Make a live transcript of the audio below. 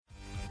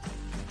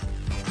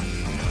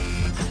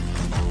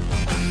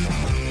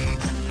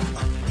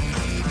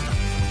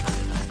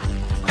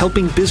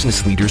helping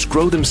business leaders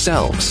grow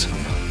themselves,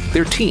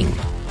 their team,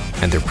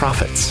 and their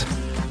profits.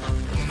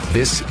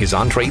 This is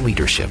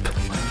EntreLeadership.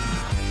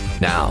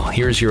 Now,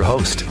 here's your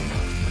host,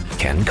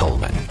 Ken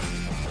Coleman.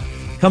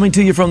 Coming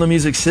to you from the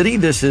Music City,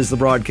 this is the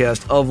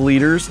broadcast of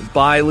Leaders,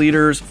 by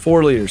Leaders,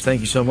 for Leaders.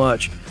 Thank you so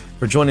much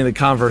for joining the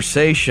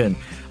conversation.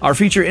 Our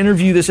feature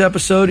interview this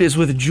episode is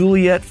with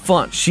Juliet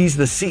Funt. She's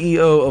the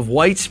CEO of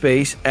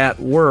Whitespace at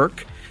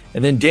Work.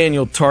 And then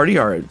Daniel Tardy,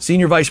 our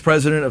Senior Vice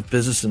President of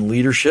Business and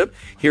Leadership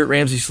here at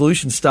Ramsey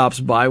Solutions,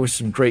 stops by with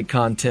some great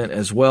content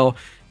as well.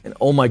 And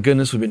oh my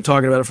goodness, we've been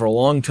talking about it for a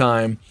long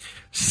time.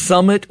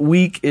 Summit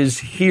Week is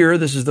here.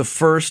 This is the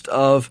first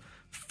of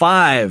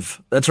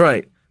 5. That's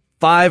right.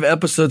 5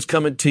 episodes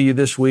coming to you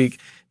this week.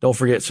 Don't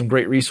forget, some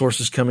great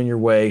resources coming your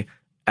way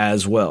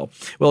as well.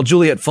 Well,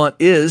 Juliet Funt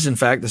is, in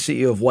fact, the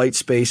CEO of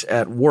Whitespace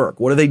at Work.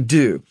 What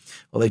do?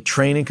 Well, they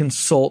train and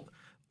consult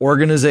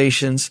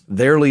organizations,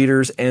 their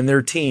leaders, and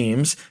their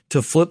teams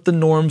to flip the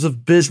norms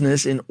of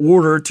business in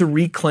order to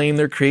reclaim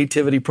their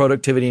creativity,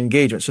 productivity, and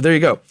engagement. So there you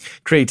go.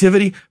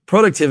 Creativity,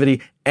 productivity,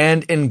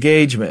 and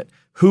engagement.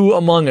 Who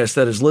among us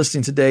that is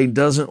listening today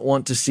doesn't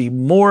want to see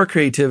more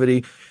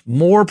creativity,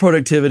 more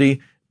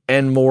productivity,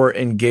 and more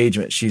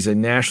engagement? She's a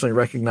nationally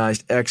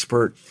recognized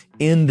expert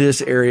in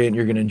this area, and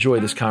you're going to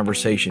enjoy this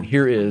conversation.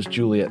 Here is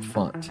Juliet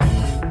Funt.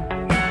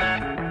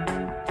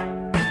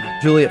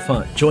 Juliet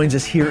Funt joins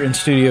us here in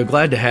studio.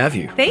 Glad to have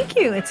you. Thank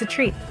you. It's a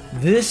treat.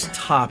 This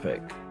topic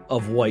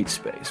of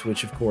Whitespace,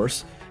 which of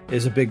course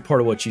is a big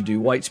part of what you do.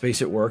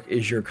 Whitespace at Work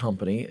is your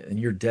company, and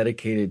you're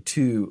dedicated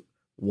to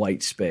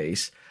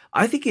Whitespace.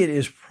 I think it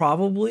is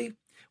probably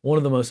one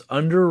of the most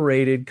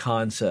underrated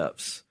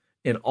concepts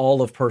in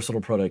all of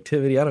personal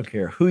productivity. I don't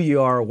care who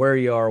you are, where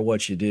you are,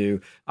 what you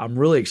do. I'm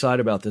really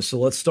excited about this. So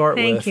let's start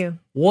with,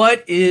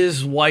 what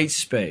is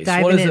Whitespace?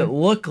 What does it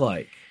look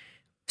like?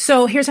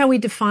 So here's how we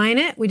define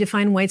it. We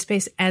define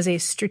Whitespace as a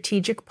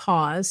strategic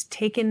pause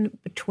taken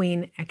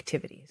between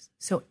activities.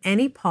 So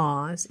any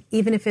pause,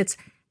 even if it's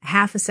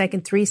half a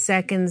second, 3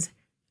 seconds,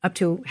 up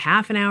to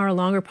half an hour,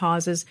 longer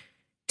pauses,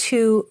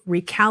 to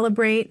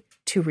recalibrate,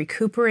 to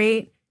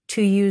recuperate,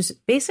 to use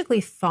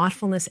basically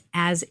thoughtfulness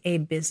as a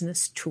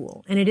business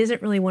tool. And it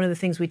isn't really one of the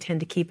things we tend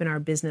to keep in our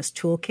business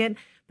toolkit,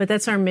 but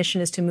that's our mission,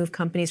 is to move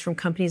companies from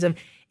companies of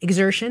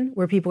exertion,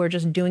 where people are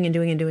just doing and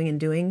doing and doing and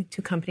doing,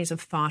 to companies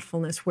of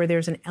thoughtfulness, where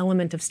there's an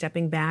element of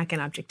stepping back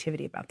and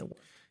objectivity about the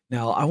work.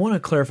 Now, I want to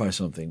clarify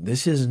something.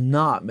 This is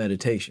not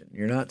meditation.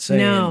 You're not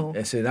saying, no.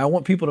 I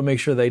want people to make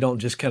sure they don't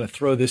just kind of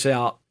throw this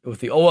out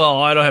with the,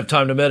 I don't have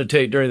time to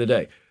meditate during the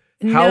day.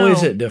 How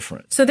is it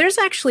different? So there's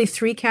actually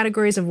 3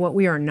 categories of what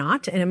we are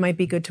not, and it might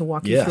be good to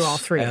walk you through all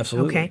 3.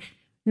 Absolutely. Okay.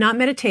 Not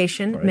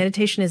meditation. Right.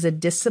 Meditation is a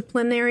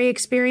disciplinary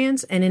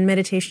experience, and in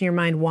meditation, your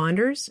mind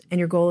wanders, and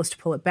your goal is to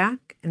pull it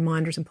back, and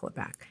wanders and pull it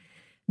back.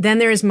 Then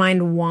there is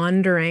mind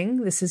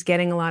wandering. This is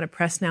getting a lot of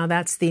press now.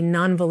 That's the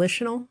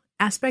non-volitional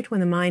aspect, when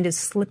the mind is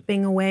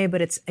slipping away,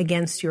 but it's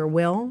against your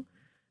will.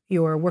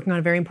 You're working on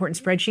a very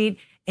important spreadsheet,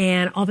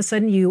 and all of a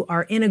sudden you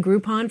are in a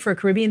Groupon for a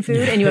Caribbean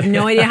food, and you have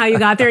no idea how you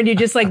got there, and you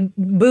just like,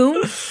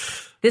 boom.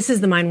 This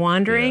is the mind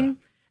wandering. Yeah.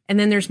 And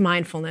then there's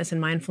mindfulness,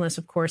 and mindfulness,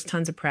 of course,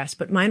 tons of press.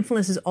 But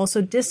mindfulness is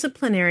also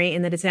disciplinary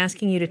in that it's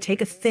asking you to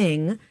take a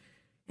thing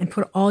and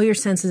put all your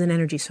senses and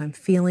energy. So I'm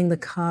feeling the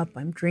cup,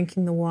 I'm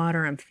drinking the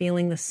water, I'm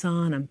feeling the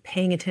sun, I'm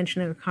paying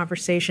attention to a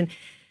conversation.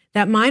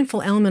 That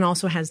mindful element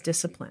also has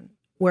discipline,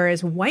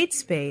 whereas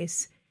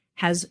Whitespace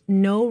has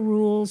no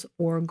rules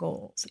or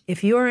goals.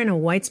 If you are in a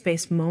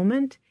Whitespace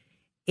moment,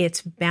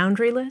 it's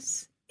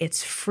boundaryless,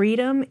 it's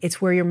freedom,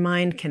 it's where your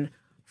mind can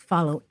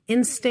follow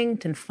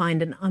instinct and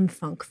find an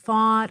unthunk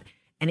thought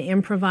and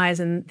improvise,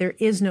 and there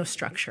is no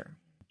structure.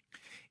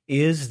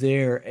 Is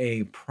there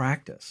a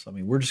practice? I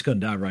mean, we're just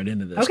going to dive right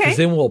into this, because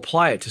then we'll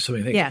apply it to so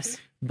many things. Yes.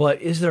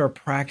 But is there a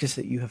practice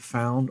that you have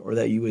found or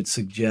that you would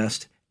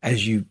suggest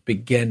as you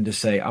begin to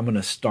say, I'm going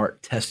to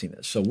start testing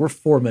this? So we're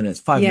 5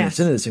 minutes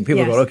into this, and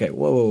people go, okay,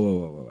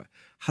 whoa.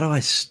 How do I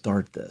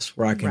start this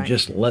where I can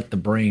just let the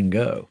brain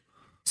go?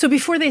 So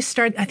before they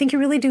start, I think you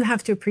really do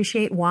have to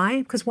appreciate why,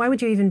 because why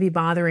would you even be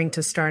bothering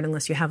to start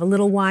unless you have a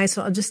little why?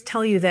 So I'll just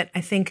tell you that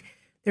I think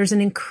there's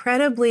an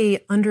incredibly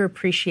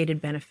underappreciated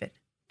benefit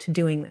to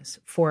doing this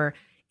for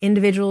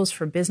individuals,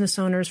 for business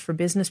owners, for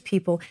business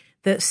people.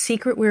 The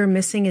secret we're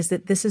missing is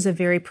that this is a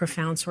very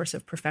profound source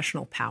of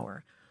professional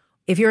power.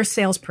 If you're a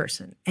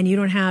salesperson and you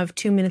don't have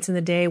 2 minutes in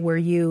the day where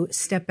you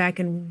step back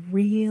and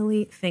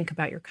really think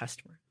about your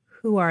customer,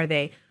 who are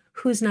they?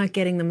 Who's not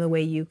getting them the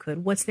way you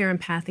could? What's their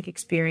empathic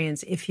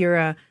experience? If you're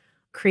a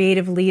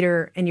creative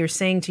leader and you're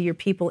saying to your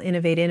people,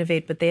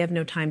 innovate, but they have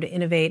no time to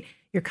innovate,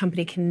 your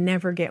company can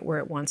never get where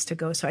it wants to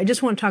go. So I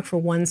just want to talk for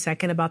 1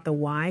 second about the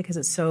why, because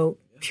it's so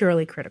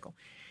purely critical.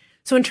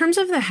 So in terms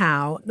of the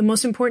how, the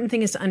most important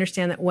thing is to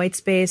understand that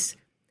Whitespace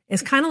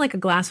is kind of like a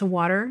glass of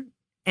water,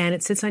 and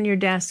it sits on your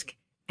desk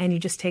and you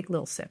just take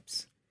little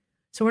sips.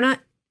 So we're not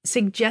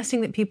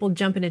suggesting that people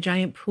jump in a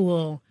giant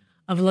pool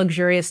of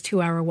luxurious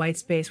 2-hour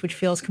Whitespace, which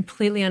feels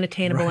completely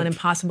unattainable and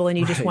impossible, and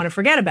you just want to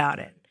forget about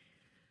it.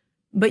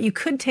 But you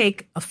could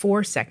take a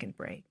 4-second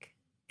break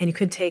and you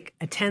could take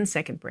a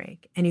 10-second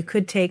break, and you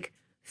could take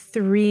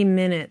 3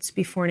 minutes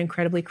before an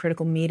incredibly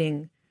critical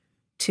meeting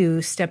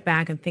to step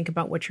back and think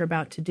about what you're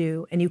about to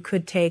do. And you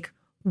could take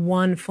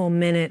 1 full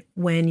minute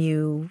when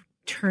you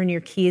turn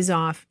your keys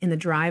off in the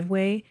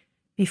driveway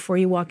before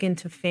you walk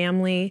into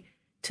family,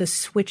 to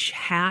switch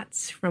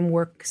hats from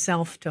work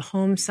self to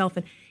home self.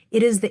 And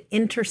it is the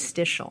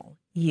interstitial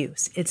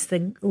use. It's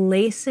the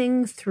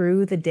lacing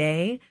through the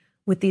day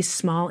with these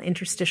small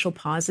interstitial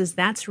pauses.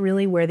 That's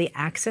really where the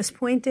access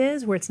point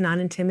is, where it's not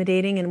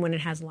intimidating and when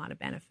it has a lot of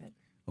benefit.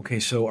 Okay,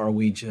 so are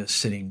we just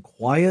sitting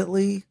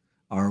quietly?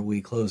 Are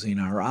we closing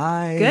our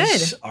eyes?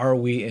 Good. Are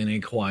we in a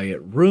quiet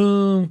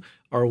room?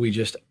 Are we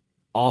just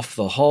off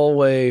the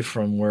hallway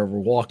from where we're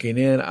walking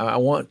in? I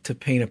want to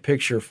paint a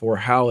picture for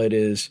how it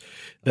is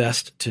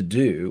best to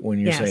do when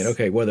you're saying,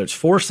 okay, whether it's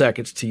 4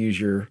 seconds to use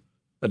your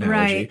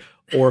analogy,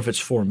 or if it's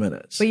 4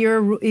 minutes. But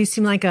you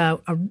seem like a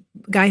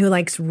guy who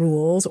likes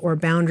rules or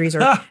boundaries.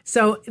 Or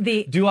so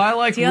the Do I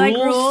like rules? Do you like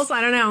rules?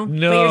 I don't know.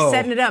 No, but you're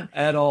setting it up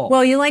at all.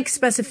 Well, you like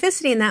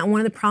specificity in that. And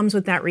one of the problems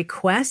with that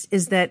request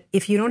is that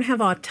if you don't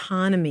have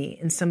autonomy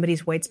in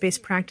somebody's white space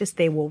practice,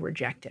 they will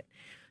reject it.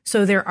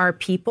 So there are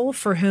people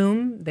for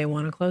whom they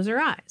want to close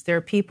their eyes. There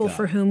are people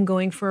for whom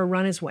going for a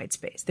run is white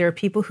space. There are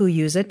people who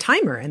use a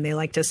timer and they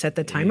like to set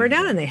the timer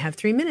down and they have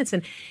 3 minutes.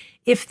 And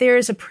if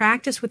there's a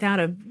practice without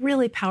a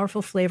really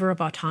powerful flavor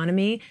of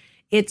autonomy,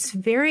 it's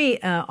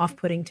very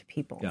off-putting to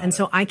people. And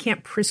so I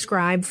can't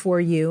prescribe for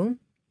you,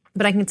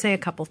 but I can say a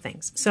couple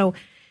things. So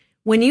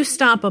when you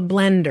stop a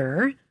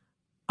blender,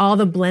 all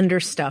the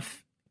blender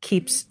stuff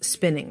keeps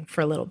spinning for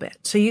a little bit.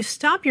 So you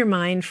stop your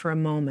mind for a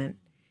moment.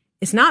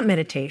 It's not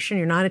meditation.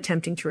 You're not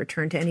attempting to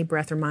return to any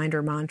breath or mind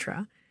or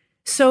mantra.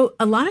 So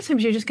a lot of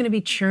times you're just going to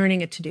be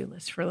churning a to-do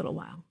list for a little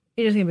while.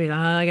 You're just going to be,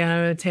 I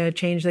got to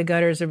change the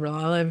gutters,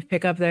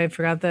 pick up I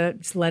forgot the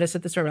lettuce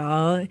at the store,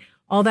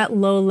 all that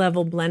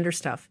low-level blender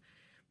stuff.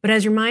 But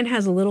as your mind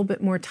has a little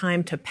bit more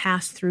time to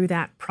pass through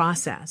that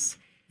process,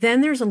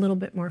 then there's a little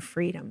bit more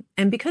freedom.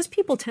 And because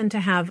people tend to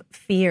have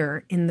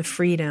fear in the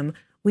freedom,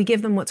 we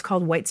give them what's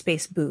called white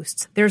space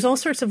boosts. There's all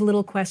sorts of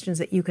little questions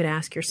that you could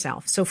ask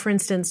yourself. So for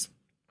instance,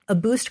 a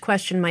boost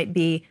question might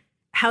be,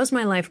 how's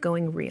my life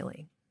going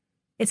really?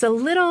 It's a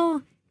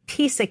little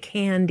piece of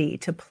candy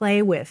to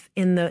play with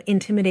in the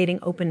intimidating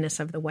openness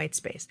of the white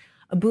space.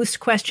 A boost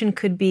question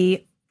could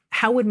be,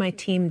 how would my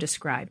team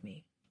describe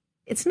me?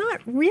 It's not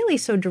really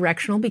so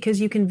directional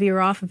because you can veer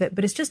off of it,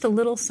 but it's just a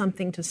little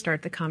something to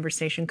start the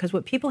conversation, because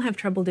what people have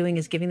trouble doing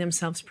is giving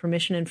themselves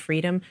permission and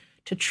freedom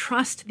to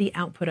trust the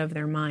output of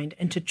their mind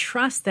and to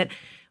trust that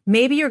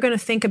maybe you're going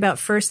to think about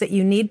first that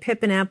you need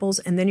pip and apples,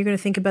 and then you're going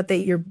to think about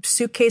that your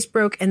suitcase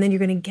broke, and then you're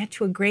going to get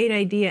to a great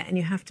idea, and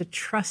you have to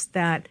trust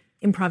that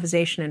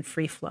improvisation and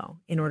free flow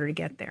in order to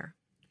get there.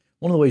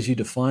 One of the ways you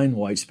define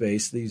white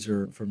space, these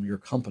are from your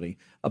company,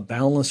 a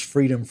boundless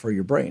freedom for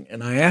your brain.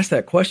 And I asked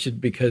that question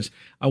because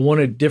I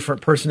wanted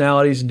different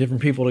personalities and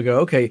different people to go,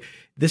 okay,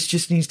 this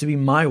just needs to be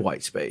my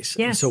white space.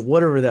 Yes. And so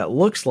whatever that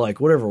looks like,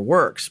 whatever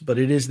works, but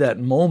it is that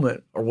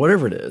moment or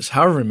whatever it is,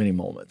 however many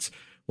moments,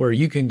 where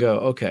you can go,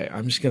 okay,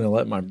 I'm just going to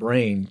let my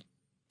brain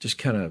just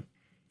kind of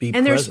be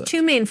and present. There's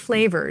two main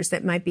flavors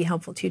that might be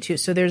helpful to you too.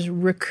 So there's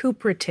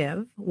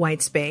recuperative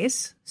white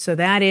space. So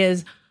that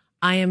is,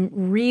 I am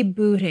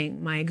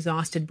rebooting my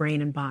exhausted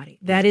brain and body.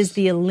 That is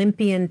the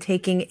Olympian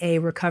taking a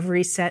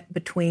recovery set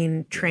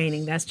between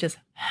training. That's just,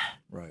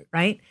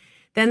 right?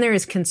 Then there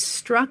is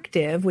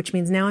constructive, which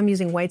means now I'm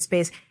using white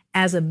space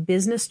as a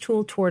business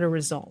tool toward a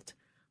result.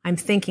 I'm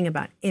thinking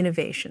about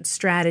innovation,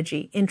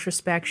 strategy,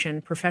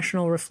 introspection,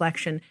 professional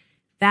reflection.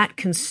 That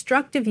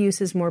constructive use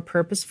is more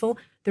purposeful.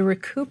 The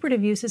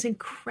recuperative use is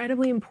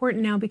incredibly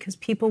important now because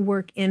people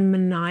work in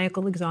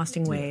maniacal,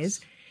 exhausting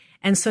ways.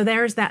 And so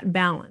there's that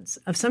balance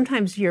of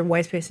sometimes your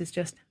white space is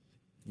just,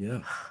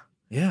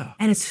 yeah.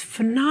 And it's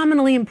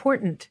phenomenally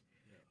important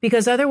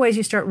because otherwise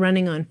you start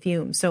running on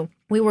fumes. So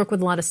we work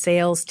with a lot of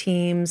sales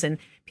teams and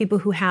people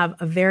who have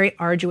a very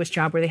arduous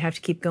job where they have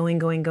to keep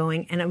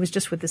going. And I was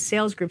just with the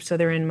sales group, so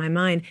they're in my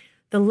mind.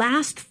 The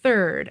last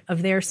third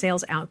of their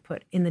sales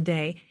output in the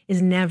day is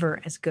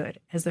never as good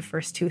as the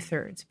first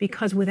 2/3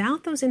 because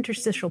without those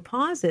interstitial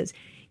pauses,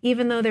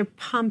 even though they're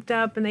pumped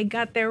up and they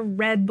got their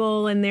Red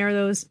Bull and they're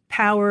those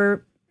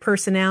power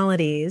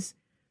personalities,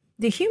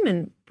 the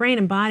human brain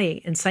and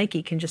body and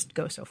psyche can just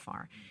go so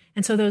far.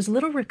 And so those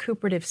little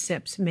recuperative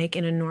sips make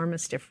an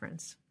enormous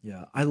difference.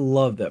 Yeah, I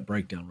love that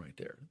breakdown right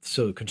there.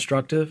 So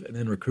constructive and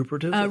then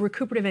recuperative?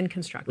 Recuperative and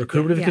constructive.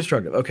 Recuperative and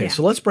constructive. Okay,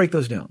 so let's break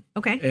those down.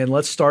 Okay. And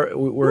let's start,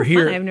 we're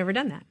here. Fun. I've never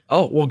done that.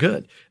 Oh, well,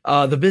 good.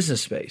 The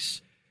business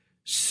space.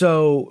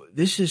 So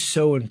this is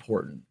so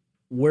important.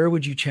 Where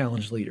would you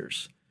challenge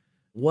leaders?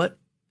 What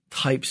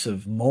types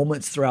of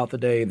moments throughout the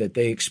day that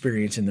they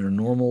experience in their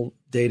normal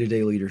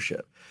day-to-day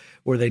leadership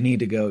where they need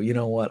to go, you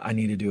know what, I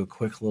need to do a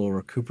quick little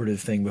recuperative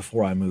thing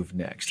before I move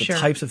next. The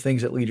types of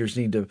things that leaders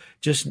need to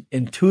just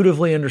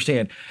intuitively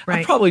understand.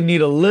 I probably need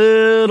a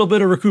little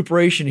bit of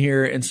recuperation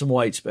here and some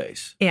white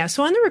space. Yeah.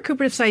 So on the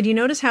recuperative side, you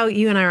notice how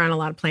you and I are on a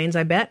lot of planes,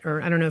 I bet,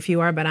 or I don't know if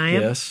you are, but I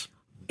am. Yes.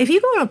 If you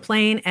go on a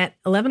plane at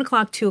 11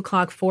 o'clock, 2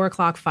 o'clock, 4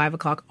 o'clock, 5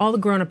 o'clock, all the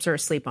grown-ups are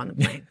asleep on the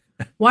plane.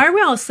 Why are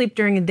we all asleep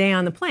during the day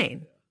on the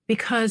plane?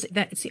 Because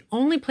it's the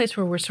only place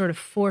where we're sort of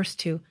forced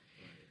to.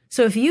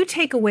 So if you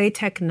take away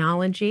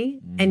technology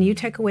and you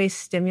take away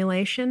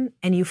stimulation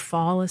and you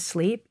fall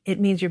asleep, it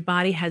means your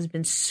body has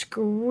been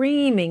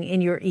screaming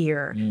in your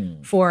ear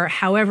for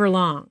however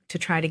long to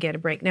try to get a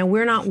break. Now,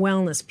 we're not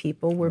wellness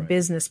people. We're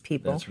business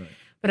people. That's right.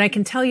 But I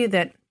can tell you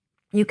that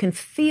you can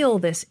feel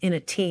this in a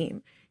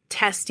team.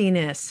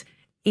 Testiness,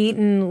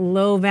 eating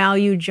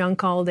low-value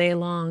junk all day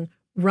long,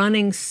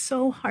 running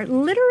so hard,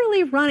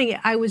 literally running.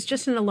 I was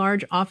just in a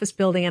large office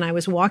building and I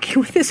was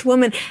walking with this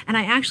woman and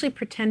I actually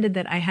pretended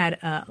that I had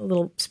a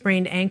little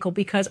sprained ankle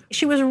because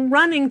she was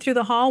running through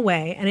the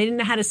hallway and I didn't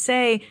know how to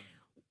say,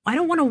 I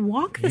don't want to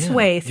walk this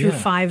way through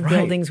 5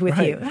 buildings with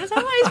you. And I was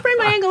like, I sprained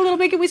my ankle a little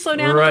bit. Can we slow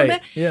down a little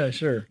bit? Yeah,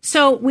 sure.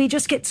 So we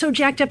just get so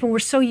jacked up and we're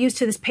so used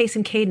to this pace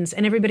and cadence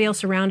and everybody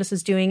else around us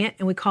is doing it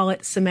and we call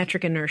it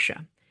symmetric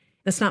inertia.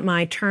 That's not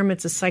my term.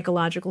 It's a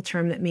psychological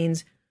term that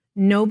means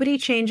nobody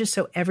changes,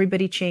 so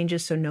everybody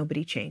changes, so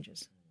nobody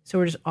changes. So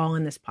we're just all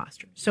in this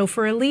posture. So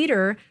for a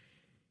leader,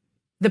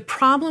 the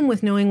problem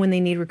with knowing when they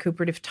need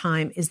recuperative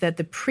time is that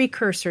the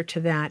precursor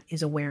to that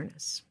is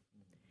awareness.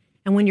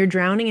 And when you're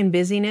drowning in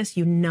busyness,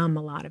 you numb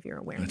a lot of your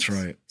awareness.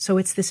 That's right. So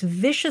it's this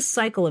vicious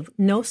cycle of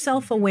no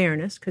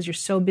self-awareness because you're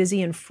so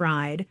busy and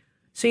fried.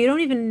 So you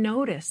don't even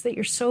notice that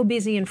you're so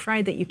busy and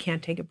fried that you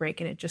can't take a break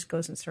and it just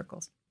goes in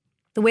circles.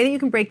 The way that you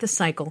can break the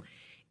cycle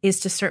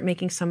is to start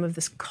making some of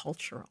this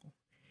cultural.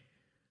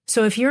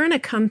 So if you're in a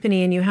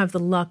company and you have the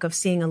luck of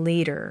seeing a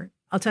leader,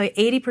 I'll tell you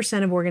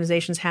 80% of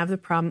organizations have the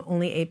problem,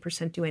 only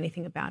 8% do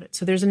anything about it.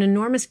 So there's an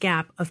enormous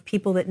gap of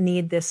people that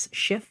need this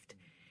shift.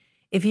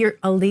 If you're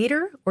a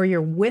leader or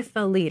you're with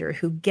a leader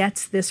who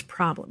gets this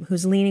problem,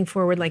 who's leaning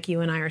forward like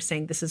you and I are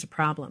saying, this is a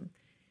problem,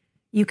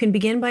 you can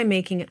begin by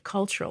making it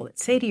cultural.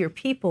 Say to your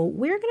people,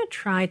 we're going to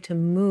try to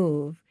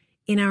move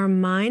in our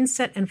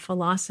mindset and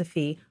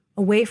philosophy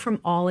away from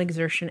all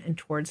exertion and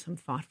towards some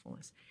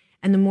thoughtfulness.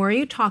 And the more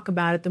you talk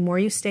about it, the more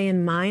you stay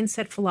in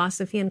mindset,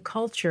 philosophy, and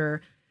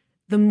culture,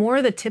 the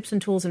more the tips and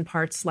tools and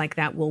parts like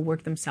that will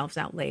work themselves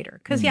out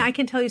later. Because, I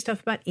can tell you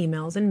stuff about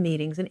emails and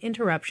meetings and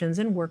interruptions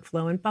and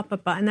workflow and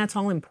and that's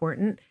all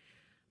important.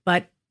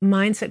 But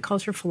mindset,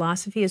 culture,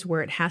 philosophy is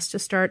where it has to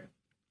start.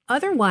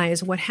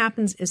 Otherwise, what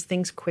happens is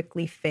things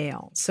quickly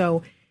fail.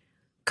 So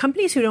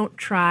companies who don't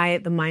try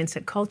the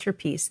mindset culture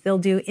piece, they'll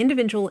do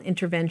individual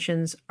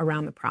interventions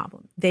around the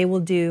problem. They will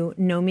do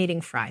no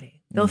meeting Friday.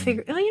 They'll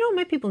figure,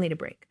 my people need a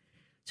break.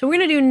 So we're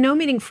going to do no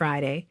meeting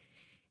Friday.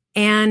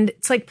 And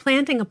it's like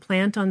planting a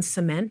plant on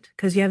cement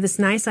because you have this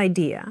nice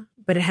idea,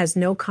 but it has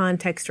no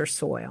context or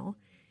soil.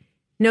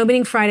 No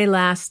meeting Friday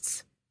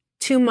lasts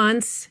 2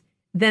 months.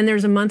 Then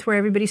there's a month where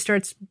everybody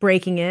starts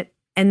breaking it.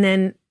 And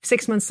then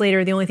 6 months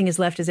later, the only thing is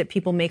left is that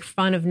people make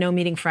fun of no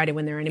meeting Friday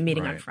when they're in a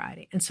meeting on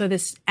Friday. And so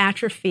this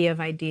atrophy of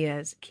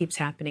ideas keeps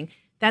happening.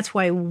 That's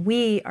why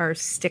we are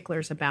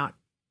sticklers about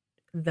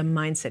the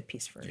mindset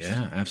piece first.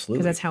 Yeah, absolutely.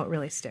 Because that's how it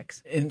really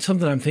sticks. And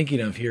something I'm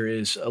thinking of here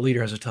is a leader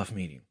has a tough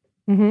meeting.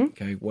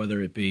 Okay,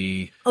 whether it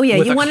be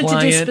you wanted to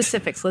do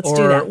specifics. Let's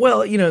do that.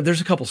 Well,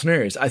 there's a couple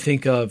scenarios. I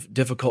think of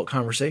difficult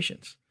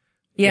conversations.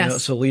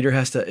 Yes. So leader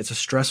it's a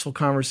stressful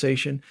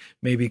conversation,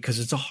 maybe because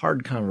it's a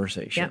hard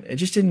conversation. It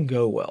just didn't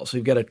go well. So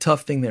you've got a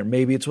tough thing there.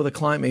 Maybe it's with a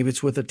client, maybe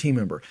it's with a team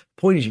member.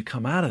 The point is you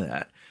come out of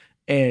that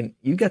and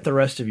you got the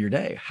rest of your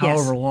day,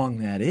 however long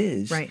that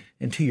is. Right.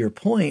 And to your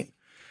point,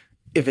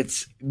 if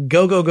it's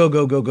go, go, go,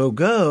 go, go, go,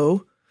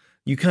 go,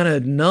 you kind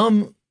of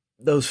numb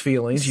those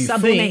feelings. You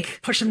sublimate,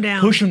 think, push them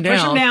down.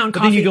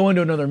 But then you go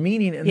into another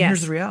meeting and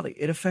here's the reality.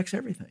 It affects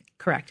everything.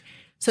 Correct.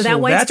 So that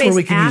white that's space where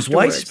we can afterwards, use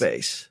white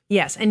space.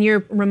 Yes. And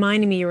you're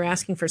reminding me, you're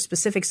asking for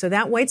specifics. So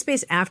that white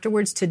space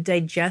afterwards to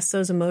digest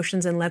those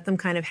emotions and let them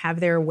kind of have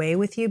their way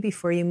with you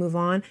before you move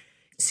on,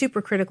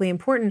 super critically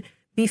important.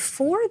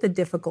 Before the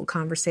difficult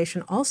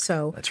conversation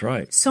also. That's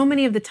right. So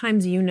many of the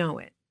times you know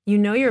it. You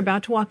know you're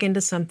about to walk into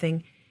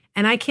something.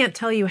 And I can't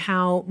tell you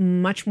how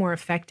much more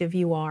effective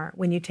you are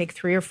when you take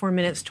 3 or 4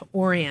 minutes to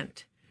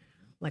orient.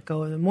 Let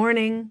go of the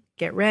morning,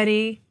 get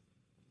ready,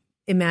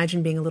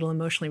 imagine being a little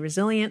emotionally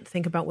resilient,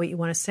 think about what you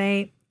want to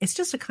say. It's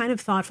just a kind of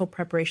thoughtful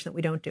preparation that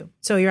we don't do.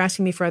 So you're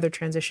asking me for other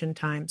transition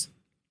times.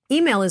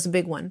 Email is a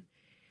big one.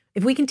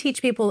 If we can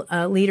teach people,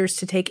 leaders,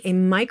 to take a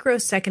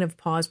microsecond of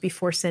pause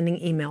before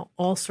sending email,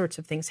 all sorts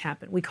of things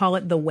happen. We call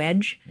it the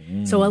wedge.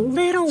 So a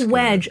little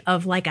wedge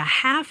of like a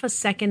half a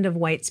second of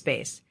white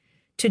space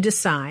to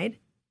decide,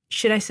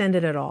 should I send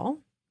it at all?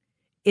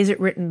 Is it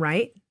written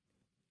right?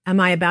 Am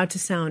I about to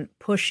sound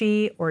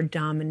pushy or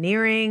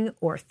domineering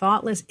or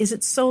thoughtless? Is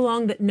it so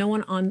long that no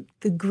one on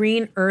the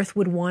green earth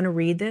would want to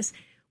read this?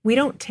 We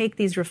don't take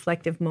these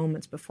reflective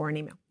moments before an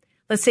email.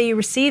 Let's say you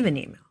receive an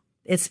email.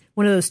 It's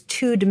one of those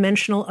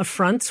two-dimensional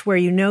affronts where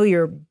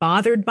you're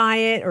bothered by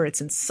it or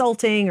it's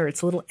insulting or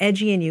it's a little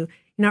edgy and you're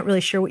not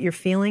really sure what you're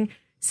feeling.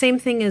 Same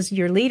thing as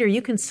your leader.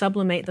 You can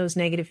sublimate those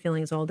negative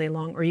feelings all day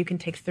long, or you can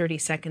take 30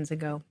 seconds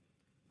and go,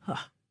 huh.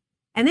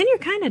 And then you're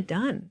kind of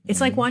done.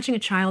 It's like watching a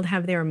child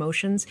have their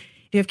emotions.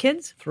 Do you have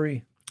kids?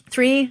 3.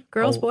 3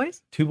 girls,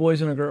 boys? 2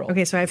 boys and a girl.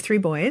 Okay, so I have 3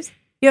 boys.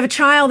 You have a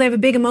child, they have a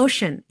big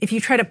emotion. If you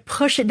try to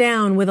push it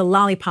down with a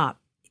lollipop,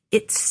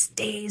 it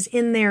stays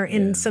in there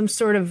in some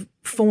sort of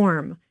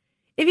form.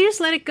 If you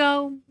just let it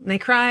go, and they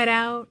cry it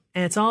out,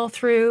 and it's all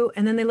through,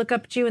 and then they look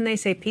up at you and they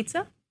say,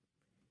 pizza?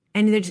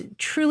 And they're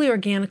truly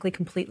organically,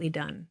 completely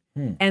done.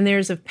 And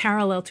there's a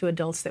parallel to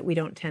adults that we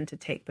don't tend to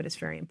take, but it's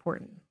very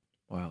important.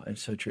 Wow,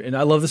 it's so true. And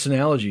I love this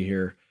analogy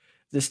here.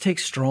 This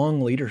takes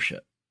strong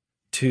leadership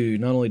to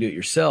not only do it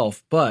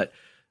yourself, but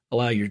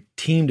allow your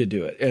team to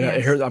do it.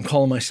 And I'm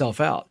calling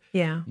myself out.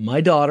 Yeah.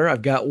 My daughter,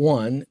 I've got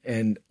one,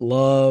 and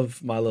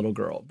love my little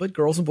girl. But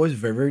girls and boys are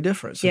very, very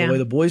different. So the way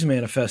the boys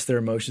manifest their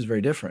emotions is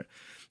very different.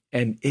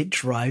 And it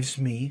drives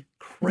me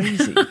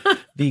crazy.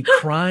 The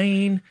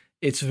crying,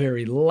 it's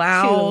very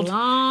loud. Too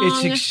long.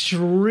 It's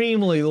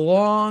extremely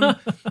long.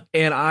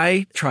 And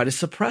I try to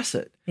suppress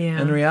it. Yeah.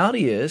 And the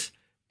reality is,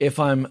 if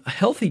I'm a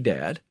healthy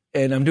dad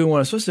and I'm doing what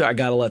I'm supposed to do, I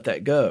got to let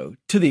that go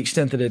to the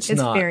extent that it's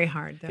not. It's very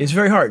hard, though. It's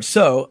very hard.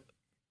 So,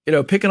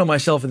 picking on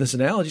myself in this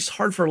analogy, it's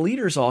hard for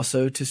leaders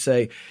also to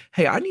say,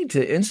 hey, I need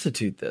to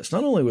institute this,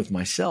 not only with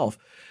myself,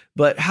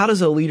 but how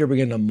does a leader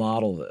begin to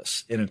model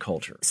this in a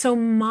culture? So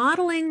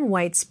modeling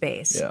white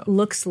space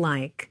looks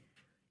like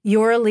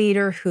you're a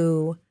leader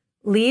who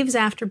leaves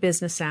after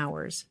business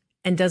hours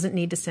and doesn't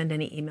need to send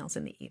any emails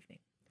in the evening.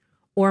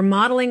 Or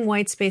modeling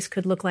white space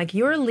could look like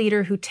you're a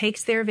leader who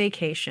takes their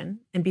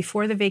vacation, and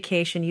before the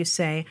vacation you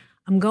say,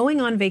 I'm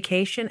going on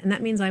vacation, and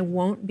that means I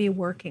won't be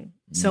working.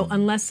 So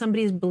unless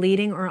somebody's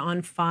bleeding or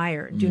on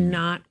fire, do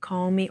not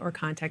call me or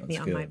contact me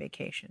on my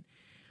vacation.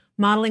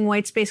 Modeling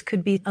white space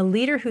could be a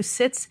leader who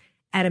sits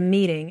at a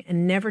meeting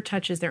and never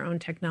touches their own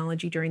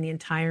technology during the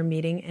entire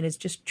meeting and is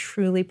just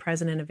truly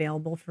present and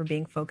available for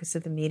being focused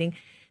at the meeting.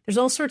 There's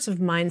all sorts of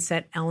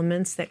mindset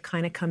elements that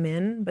kind of come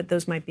in, but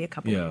those might be a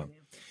couple of them.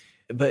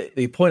 But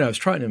the point I was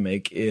trying to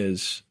make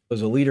is,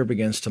 as a leader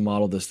begins to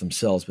model this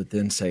themselves, but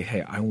then say,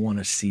 hey, I want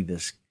to see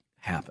this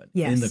happen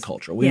in the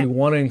culture. We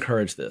want to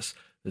encourage this.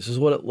 This is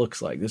what it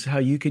looks like. This is how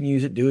you can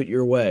use it. Do it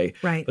your way.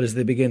 Right. But as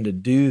they begin to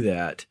do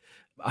that,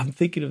 I'm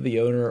thinking of the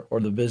owner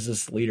or the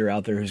business leader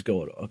out there who's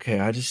going,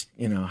 okay, I just,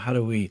 how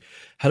do we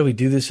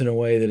do this in a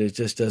way that it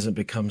just doesn't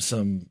become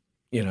some,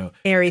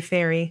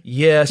 airy-fairy.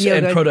 Yes,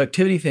 yoga. And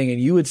productivity thing. And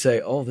you would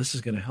say, oh, this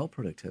is going to help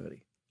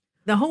productivity.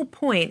 The whole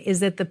point is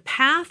that the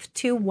path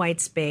to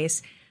white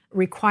space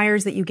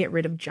requires that you get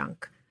rid of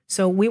junk.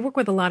 So we work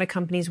with a lot of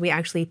companies. We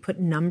actually put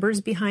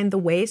numbers behind the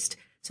waste.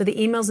 So the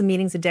emails, the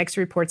meetings, the decks,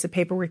 the reports, the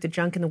paperwork, the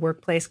junk in the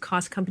workplace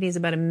cost companies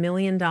about $1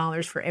 million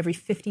for every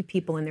 50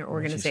 people in their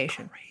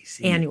organization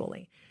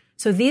annually.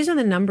 So these are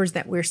the numbers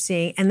that we're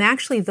seeing. And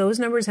actually, those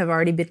numbers have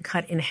already been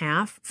cut in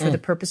half for the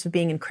purpose of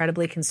being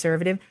incredibly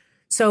conservative.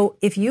 So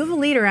if you have a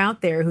leader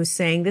out there who's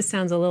saying, this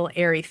sounds a little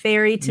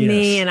airy-fairy to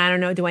me, and I don't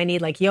know, do I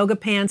need like yoga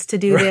pants to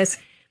do this?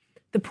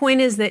 The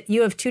point is that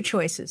you have 2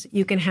 choices.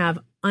 You can have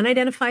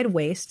unidentified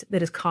waste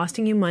that is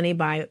costing you money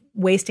by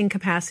wasting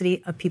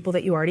capacity of people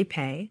that you already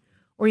pay,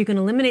 or you can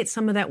eliminate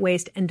some of that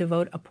waste and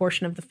devote a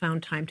portion of the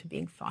found time to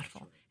being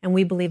thoughtful. And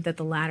we believe that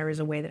the latter is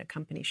a way that a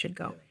company should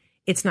go.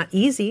 It's not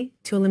easy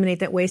to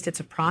eliminate that waste. It's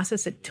a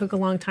process. It took a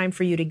long time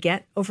for you to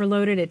get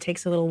overloaded. It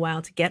takes a little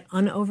while to get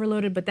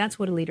unoverloaded, but that's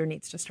what a leader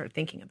needs to start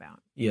thinking about.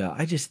 Yeah,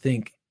 I just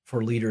think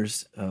for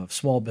leaders of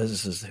small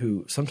businesses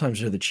who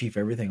sometimes are the chief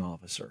everything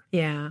officer,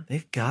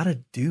 they've got to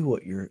do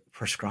what you're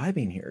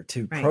prescribing here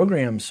to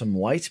program some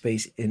white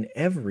space in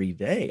every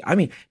day. I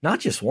mean, not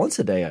just once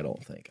a day, I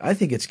don't think. I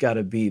think it's got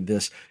to be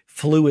this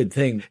fluid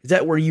thing. Is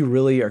that where you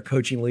really are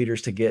coaching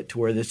leaders to get to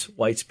where this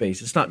white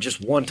space, it's not just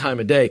one time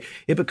a day,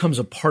 it becomes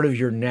a part of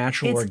your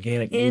natural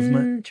organic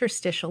movement?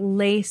 Interstitial,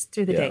 laced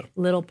through the day.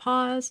 Little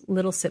pause,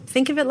 little sip.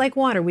 Think of it like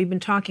water. We've been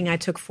talking, I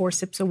took 4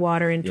 sips of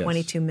water in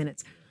 22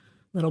 minutes.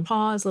 Little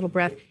pause, little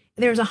breath.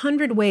 There's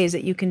 100 ways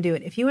that you can do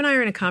it. If you and I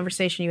are in a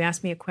conversation, you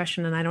ask me a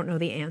question and I don't know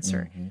the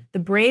answer. The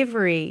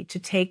bravery to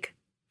take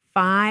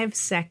 5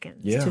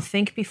 seconds to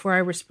think before I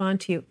respond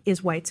to you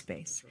is white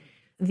space.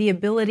 The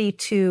ability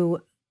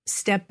to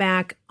step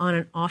back on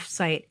an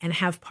offsite and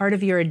have part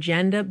of your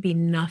agenda be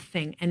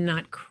nothing and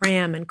not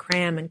cram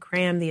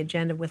the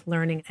agenda with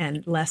learning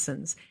and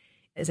lessons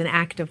is an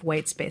act of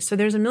white space. So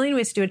there's a million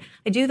ways to do it.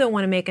 I do, though,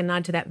 want to make a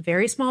nod to that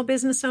very small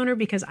business owner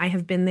because I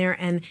have been there,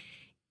 and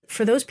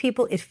for those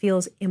people, it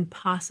feels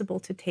impossible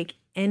to take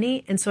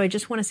any. And so I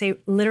just want to say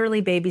literally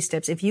baby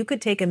steps. If you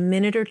could take a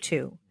minute or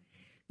 2,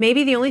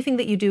 maybe the only thing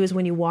that you do is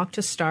when you walk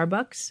to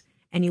Starbucks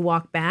and you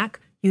walk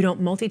back, you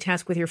don't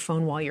multitask with your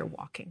phone while you're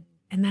walking.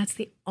 And that's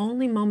the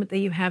only moment that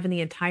you have in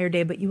the entire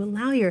day, but you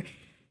allow your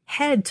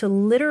head to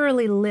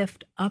literally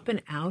lift up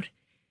and out,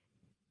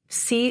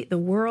 see the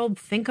world,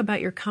 think about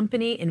your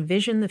company,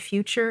 envision the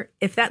future.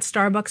 If that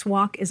Starbucks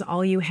walk is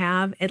all you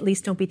have, at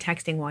least don't be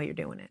texting while you're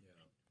doing it.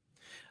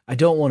 I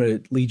don't want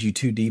to lead you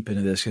too deep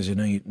into this because I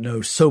know you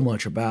know so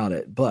much about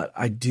it, but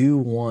I do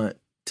want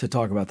to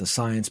talk about the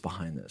science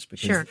behind this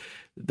because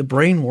the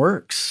brain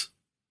works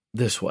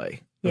this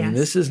way. I mean,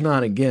 this is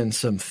not, again,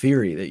 some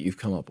theory that you've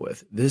come up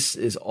with. This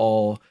is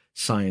all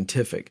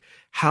scientific.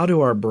 How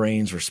do our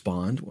brains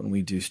respond when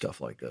we do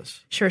stuff like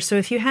this? Sure. So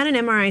if you had an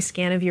MRI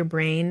scan of your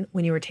brain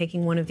when you were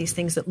taking one of these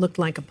things that looked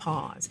like a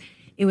pause,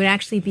 it would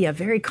actually be a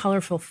very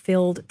colorful,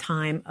 filled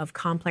time of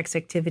complex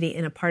activity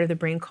in a part of the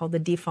brain called the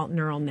default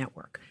neural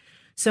network.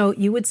 So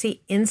you would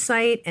see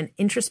insight and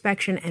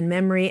introspection and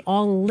memory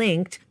all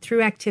linked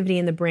through activity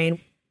in the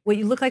brain. What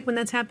you look like when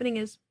that's happening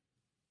is...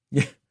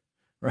 Yeah,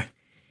 right.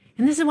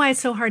 And this is why it's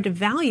so hard to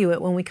value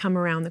it when we come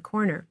around the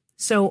corner.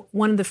 So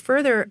one of the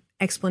further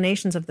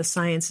explanations of the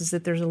science is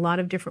that there's a lot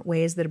of different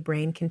ways that a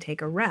brain can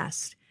take a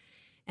rest.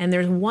 And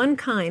there's one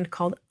kind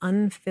called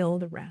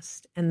unfilled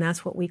rest, and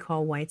that's what we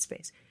call white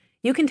space.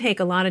 You can take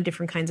a lot of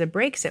different kinds of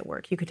breaks at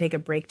work. You could take a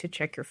break to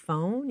check your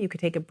phone. You could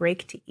take a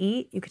break to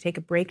eat. You could take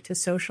a break to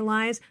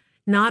socialize.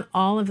 Not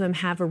all of them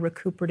have a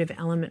recuperative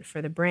element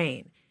for the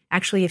brain.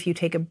 Actually, if you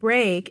take a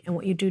break and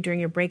what you do during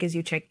your break is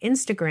you check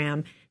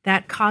Instagram,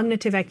 that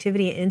cognitive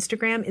activity in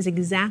Instagram is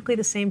exactly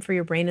the same for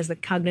your brain as the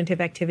cognitive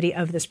activity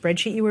of the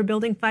spreadsheet you were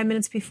building 5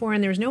 minutes before,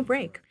 and there's no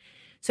break.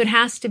 So it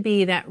has to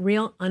be that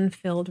real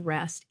unfilled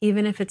rest,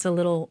 even if it's a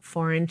little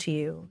foreign to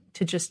you,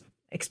 to just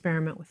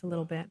experiment with a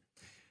little bit.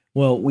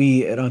 Well,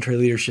 we at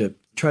EntreLeadership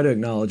try to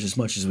acknowledge as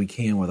much as we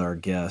can with our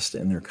guests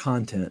and their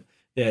content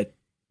that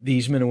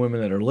these men and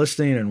women that are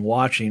listening and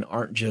watching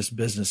aren't just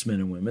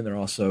businessmen and women. They're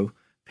also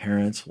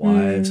parents,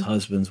 wives,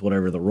 husbands,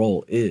 whatever the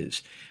role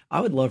is.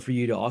 I would love for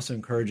you to also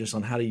encourage us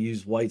on how to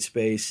use white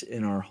space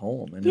in our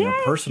home and in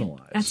our personal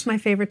lives. That's my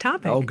favorite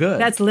topic. Oh,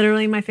 good. That's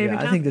literally my favorite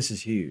topic. I think this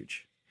is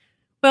huge.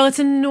 Well, it's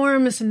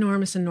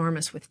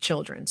enormous with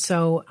children.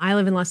 So I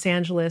live in Los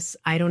Angeles.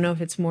 I don't know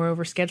if it's more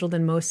overscheduled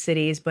than most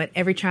cities, but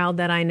every child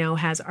that I know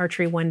has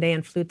archery one day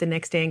and flute the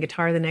next day and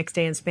guitar the next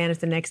day and Spanish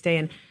the next day.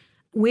 And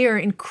we are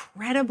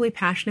incredibly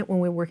passionate when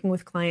we're working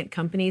with client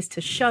companies to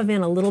shove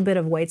in a little bit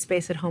of white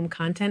space at home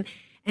content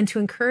and to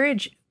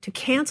encourage to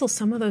cancel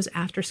some of those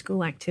after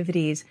school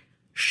activities,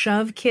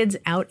 shove kids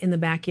out in the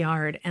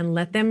backyard and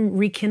let them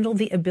rekindle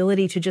the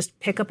ability to just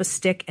pick up a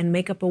stick and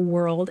make up a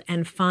world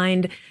and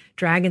find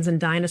dragons and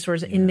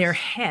dinosaurs in their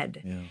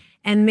head. Yeah.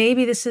 And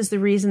maybe this is the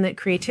reason that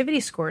creativity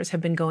scores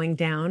have been going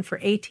down for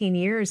 18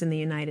 years in the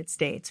United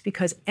States,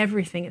 because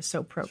everything is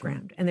so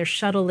programmed. Sure. And they're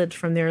shuttled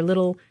from their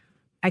little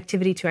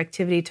activity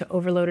to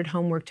overloaded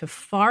homework to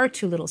far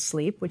too little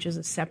sleep, which is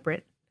a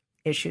separate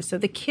issue. So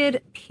the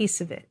kid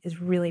piece of it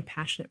is really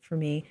passionate for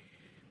me.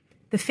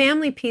 The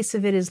family piece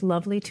of it is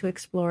lovely to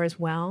explore as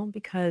well,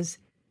 because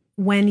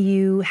when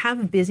you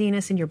have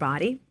busyness in your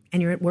body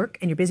and you're at work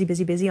and you're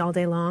busy all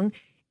day long,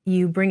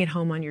 you bring it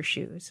home on your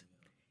shoes.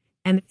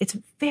 And it's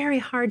very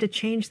hard to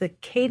change the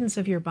cadence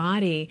of your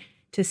body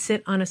to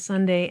sit on a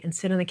Sunday and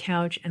sit on the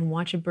couch and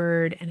watch a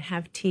bird and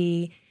have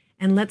tea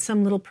and let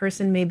some little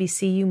person maybe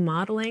see you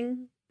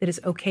modeling that it's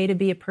okay to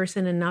be a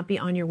person and not be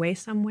on your way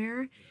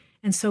somewhere.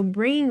 And so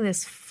bringing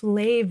this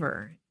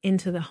flavor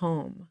into the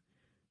home,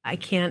 I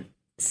can't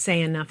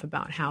say enough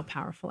about how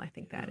powerful I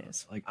think that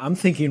is. Like, I'm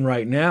thinking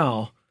right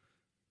now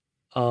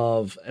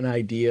of an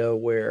idea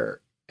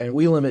where, and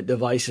we limit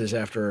devices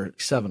after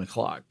 7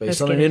 o'clock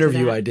based on an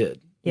interview I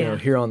did,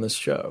 here on this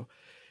show.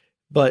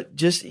 But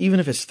just even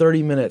if it's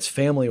 30 minutes,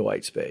 family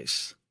white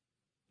space,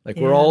 like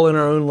we're all in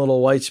our own little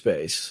white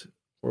space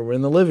where we're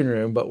in the living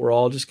room, but we're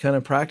all just kind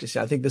of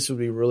practicing. I think this would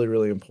be really,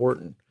 really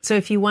important. So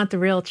if you want the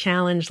real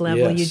challenge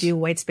level, you do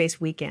white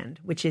space weekend,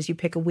 which is you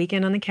pick a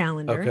weekend on the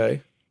calendar.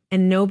 Okay.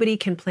 And nobody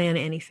can plan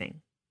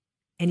anything.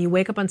 And you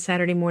wake up on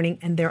Saturday morning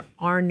and there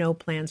are no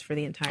plans for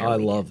the entire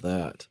weekend. I love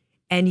that.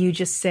 And you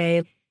just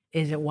say,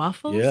 is it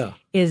waffles? Yeah.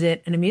 Is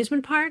it an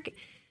amusement park?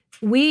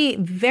 We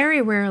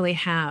very rarely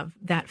have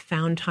that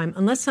found time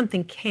unless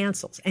something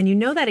cancels. And you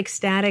know that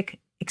ecstatic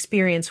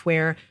experience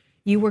where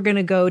you were going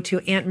to go to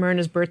Aunt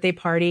Myrna's birthday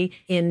party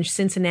in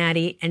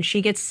Cincinnati and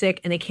she gets sick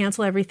and they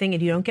cancel everything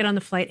and you don't get on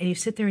the flight and you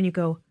sit there and you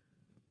go,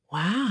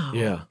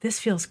 wow, this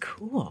feels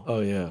cool. Oh,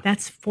 yeah.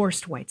 That's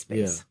forced white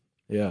space.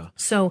 Yeah.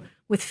 So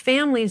with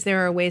families,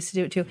 there are ways to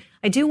do it too.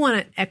 I do want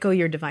to echo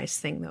your device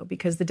thing, though,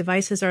 because the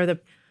devices are the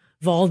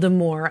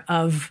Voldemort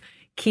of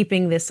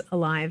keeping this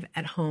alive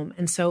at home.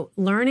 And so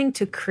learning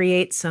to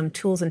create some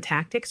tools and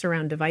tactics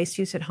around device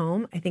use at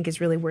home, I think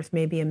is really worth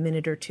maybe a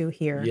minute or two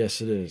here.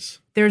 Yes, it is.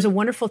 There's a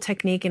wonderful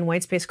technique in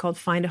white space called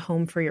find a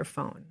home for your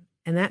phone.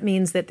 And that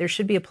means that there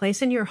should be a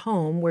place in your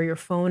home where your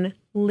phone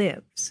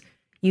lives.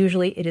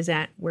 Usually it is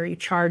at where you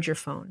charge your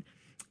phone.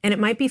 And it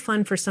might be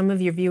fun for some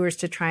of your viewers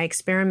to try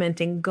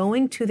experimenting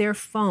going to their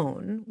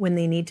phone when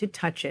they need to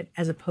touch it,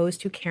 as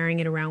opposed to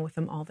carrying it around with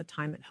them all the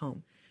time at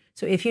home.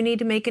 So if you need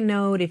to make a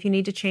note, if you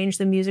need to change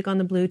the music on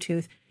the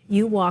Bluetooth,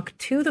 you walk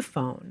to the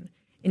phone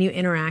and you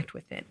interact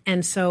with it.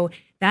 And so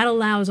that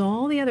allows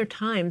all the other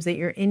times that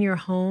you're in your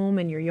home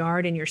and your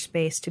yard and your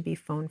space to be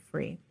phone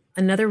free.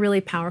 Another really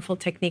powerful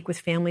technique with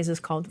families is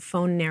called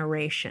phone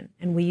narration.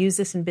 And we use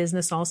this in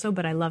business also,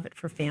 but I love it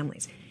for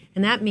families.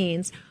 And that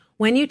means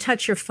when you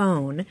touch your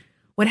phone,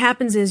 what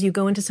happens is you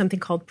go into something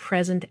called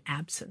present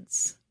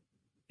absence.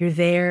 You're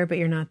there, but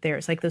you're not there.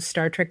 It's like those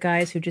Star Trek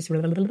guys who just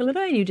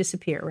and you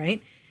disappear,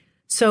 right?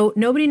 So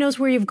nobody knows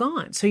where you've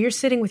gone. So you're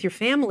sitting with your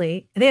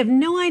family. They have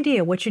no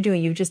idea what you're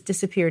doing. You've just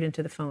disappeared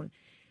into the phone.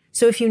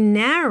 So if you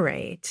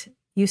narrate,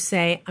 you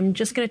say, I'm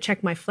just going to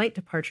check my flight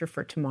departure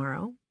for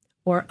tomorrow.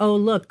 Or, oh,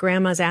 look,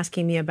 grandma's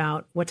asking me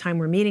about what time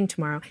we're meeting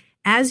tomorrow.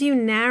 As you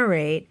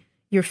narrate,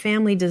 your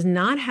family does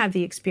not have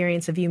the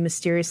experience of you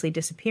mysteriously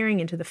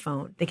disappearing into the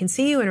phone. They can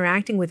see you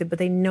interacting with it, but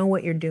they know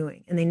what you're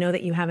doing, and they know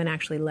that you haven't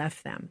actually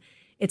left them.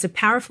 It's a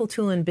powerful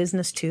tool in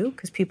business, too,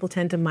 because people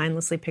tend to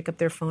mindlessly pick up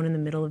their phone in the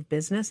middle of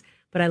business,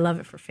 but I love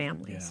it for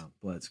families. Yeah,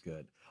 well, that's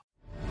good.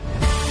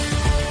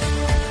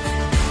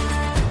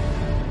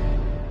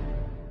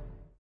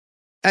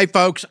 Hey,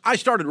 folks, I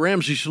started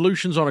Ramsey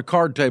Solutions on a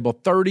card table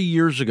 30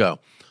 years ago.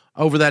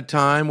 Over that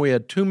time, we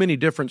had too many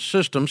different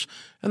systems,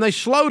 and they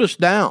slowed us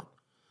down.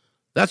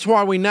 That's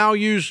why we now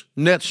use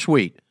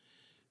NetSuite.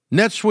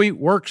 NetSuite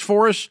works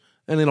for us,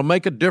 and it'll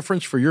make a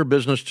difference for your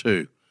business,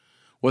 too.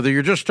 Whether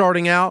you're just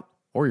starting out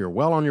or you're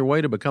well on your way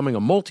to becoming a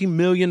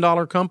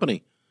multi-million-dollar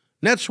company,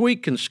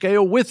 NetSuite can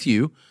scale with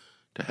you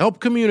to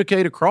help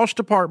communicate across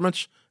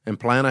departments and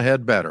plan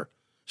ahead better.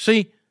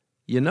 See,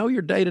 you know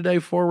your day-to-day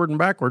forward and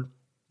backward,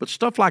 but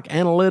stuff like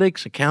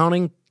analytics,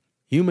 accounting,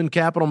 human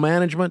capital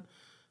management,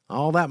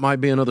 all that might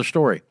be another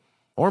story.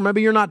 Or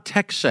maybe you're not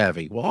tech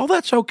savvy. Well, all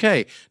that's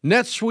okay.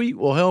 NetSuite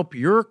will help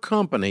your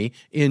company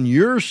in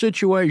your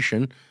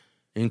situation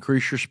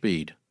increase your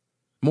speed.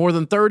 More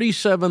than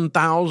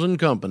 37,000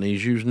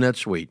 companies use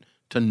NetSuite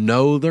to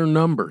know their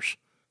numbers.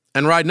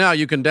 And right now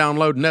you can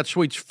download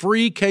NetSuite's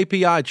free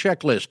KPI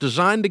checklist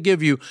designed to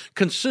give you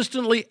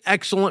consistently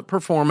excellent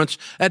performance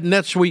at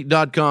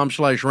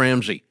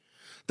netsuite.com/Ramsey.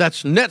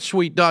 That's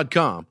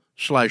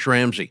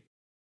netsuite.com/Ramsey.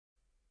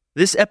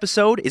 This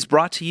episode is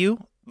brought to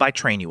you by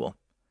Trainual.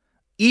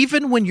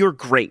 Even when you're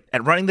great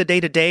at running the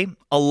day-to-day,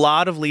 a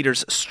lot of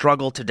leaders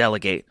struggle to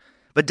delegate.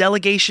 But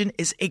delegation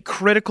is a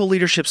critical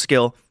leadership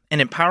skill,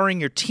 and empowering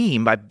your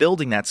team by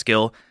building that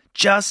skill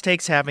just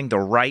takes having the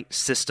right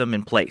system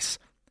in place.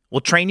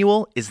 Well,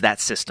 Trainual is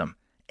that system,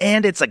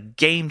 and it's a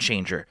game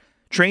changer.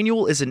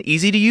 Trainual is an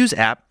easy-to-use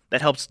app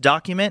that helps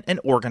document and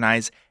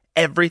organize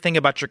everything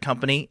about your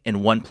company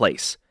in one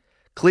place.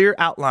 Clear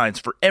outlines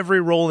for every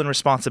role and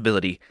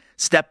responsibility,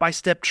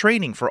 step-by-step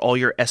training for all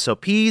your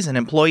SOPs and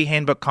employee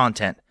handbook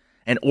content,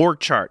 an org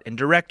chart and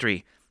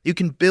directory. You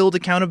can build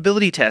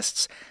accountability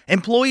tests.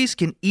 Employees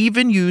can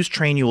even use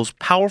Trainual's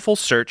powerful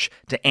search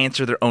to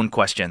answer their own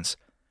questions.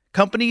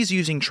 Companies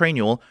using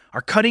Trainual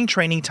are cutting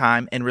training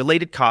time and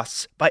related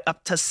costs by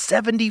up to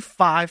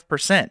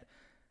 75%.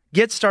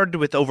 Get started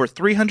with over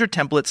 300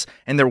 templates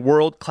and their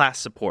world-class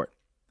support.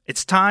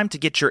 It's time to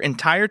get your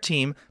entire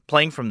team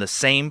playing from the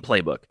same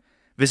playbook.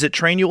 Visit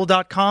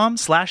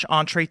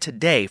Trainual.com/Entree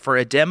today for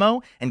a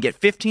demo and get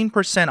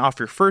 15% off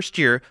your first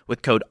year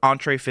with code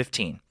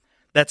Entree15.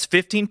 That's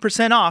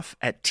 15% off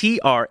at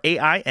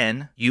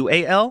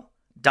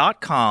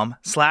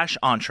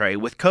TRAINUAL.com/Entree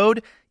with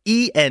code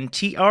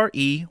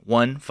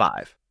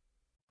ENTRE15.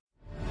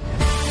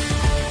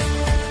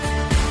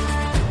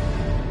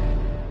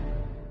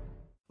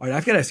 All right,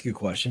 I've got to ask you a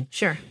question.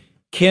 Sure.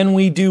 Can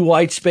we do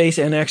white space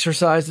and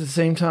exercise at the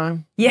same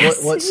time?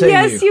 Yes. What say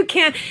yes, you? you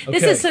can.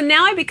 This Okay. is so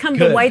now I become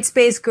Good. the white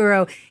space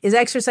guru. Is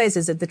exercise?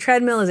 Is it the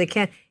treadmill? Is it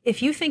can?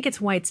 If you think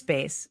it's white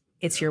space,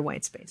 it's your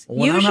white space.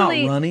 When I'm out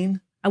running,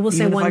 I will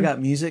say even one. if I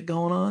got music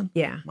going on,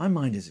 Yeah. my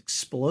mind is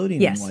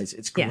exploding Yes. in white.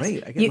 It's Yes.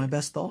 great. I get my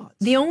best thoughts.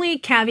 The only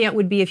caveat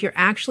would be if you're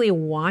actually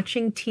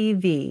watching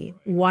TV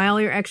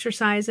while you're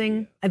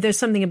exercising. There's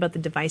something about the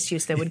device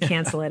use that would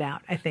cancel it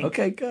out, I think.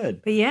 Okay,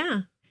 good. But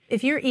yeah,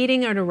 if you're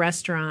eating at a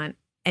restaurant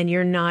and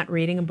you're not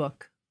reading a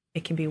book,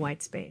 it can be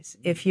white space.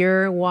 If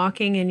you're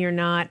walking and you're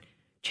not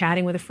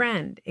chatting with a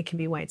friend, it can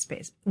be white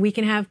space. We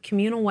can have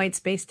communal white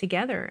space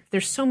together.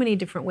 There's so many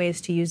different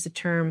ways to use the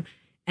term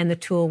and the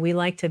tool. We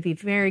like to be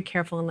very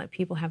careful and let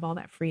people have all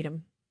that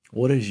freedom.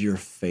 What is your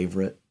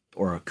favorite,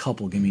 or a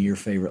couple, give me your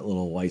favorite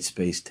little white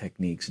space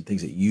techniques and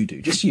things that you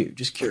do?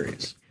 Just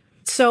curious.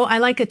 So I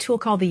like a tool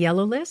called the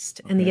Yellow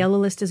List, and the Yellow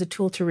List is a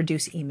tool to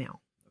reduce email.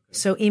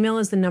 So email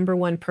is the number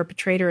one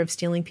perpetrator of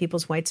stealing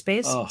people's white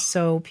space,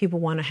 so people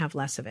want to have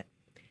less of it.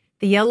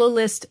 The Yellow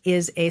List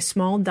is a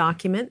small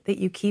document that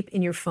you keep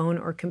in your phone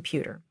or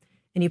computer,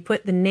 and you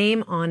put the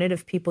name on it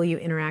of people you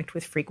interact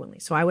with frequently.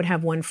 So I would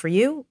have one for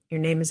you. Your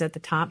name is at the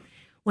top.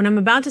 When I'm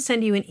about to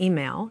send you an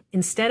email,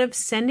 instead of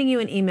sending you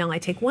an email, I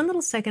take one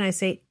little second, I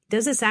say,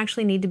 does this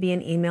actually need to be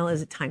an email?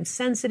 Is it time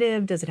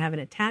sensitive? Does it have an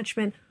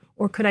attachment?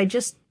 Or could I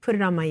just put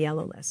it on my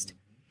Yellow List?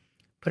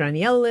 Put it on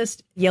the Yellow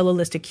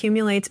List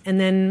accumulates, and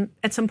then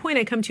at some point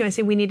I come to you, I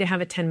say, we need to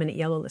have a 10-minute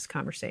Yellow List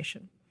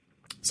conversation.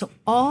 So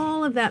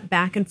all of that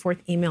back and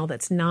forth email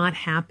that's not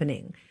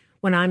happening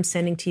when I'm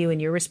sending to you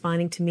and you're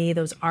responding to me,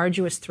 those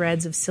arduous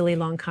threads of silly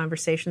long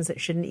conversations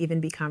that shouldn't even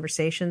be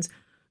conversations,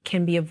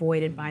 can be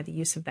avoided by the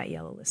use of that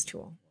Yellow List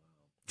tool.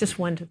 Just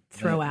one to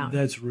throw out.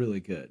 That's really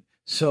good.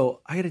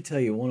 So I got to tell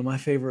you, one of my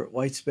favorite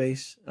white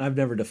space, and I've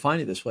never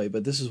defined it this way,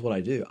 but this is what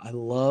I do. I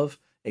love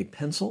a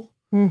pencil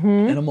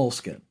and a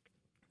moleskin.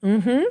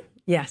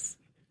 Yes,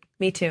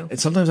 me too. And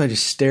sometimes I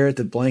just stare at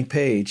the blank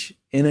page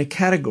in a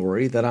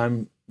category that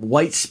I'm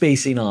white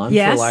spacing on,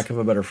 Yes. for lack of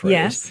a better phrase.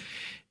 Yes.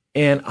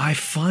 And I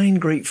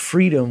find great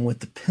freedom with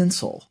the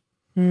pencil.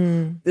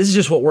 This is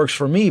just what works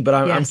for me, but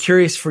I'm Yes.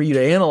 curious for you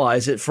to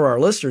analyze it for our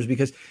listeners,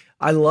 because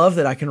I love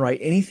that I can write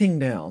anything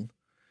down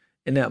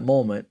in that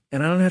moment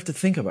and I don't have to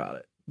think about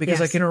it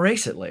because I Yes. can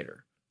erase it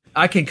later.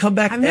 I can come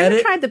back, I've never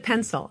edit. tried the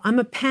pencil. I'm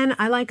a pen.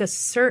 I like a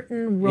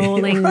certain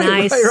rolling, Right,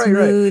 nice, right.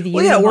 smooth.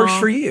 Well, yeah, it works Uniball.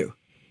 for you.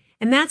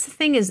 And that's the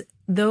thing is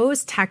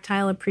those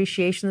tactile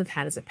appreciations I've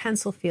had as a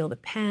pencil, feel the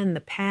pen,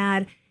 the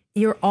pad,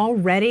 you're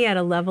already at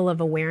a level of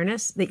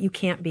awareness that you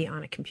can't be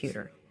on a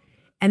computer.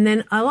 And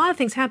then a lot of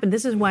things happen.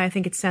 This is why I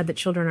think it's sad that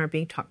children aren't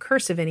being taught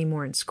cursive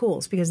anymore in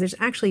schools, because there's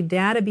actually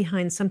data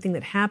behind something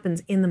that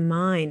happens in the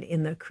mind,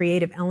 in the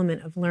creative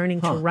element of learning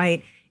to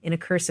write in a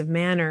cursive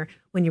manner.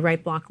 When you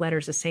write block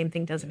letters, the same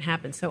thing doesn't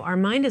happen. So our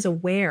mind is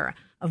aware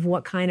of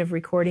what kind of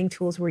recording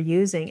tools we're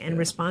using and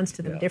responds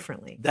to them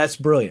differently. That's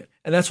brilliant.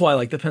 And that's why I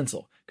like the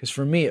pencil, because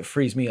for me, it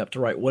frees me up to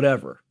write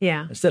whatever.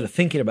 Yeah. Instead of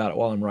thinking about it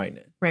while I'm writing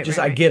it. Right, Just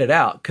right, I right. get it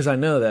out because I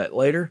know that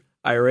later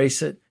I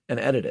erase it and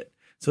edit it.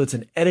 So it's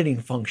an editing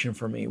function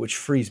for me, which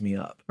frees me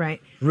up.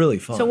 Right. Really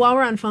fun. So while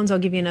we're on phones, I'll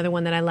give you another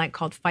one that I like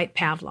called Fight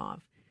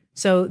Pavlov.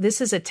 So this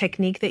is a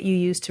technique that you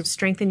use to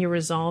strengthen your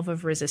resolve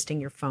of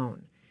resisting your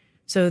phone.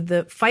 So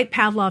the Fight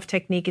Pavlov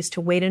technique is to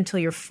wait until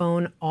your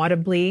phone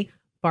audibly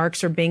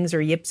barks or bings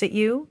or yips at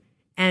you,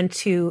 and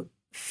to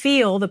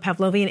feel the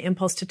Pavlovian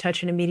impulse to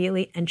touch it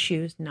immediately and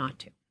choose not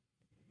to.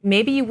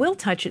 Maybe you will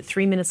touch it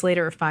 3 minutes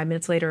later or 5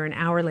 minutes later or an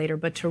hour later,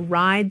 but to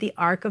ride the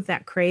arc of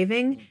that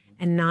craving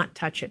and not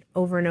touch it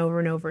over and over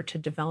and over to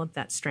develop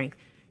that strength.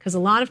 Because a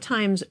lot of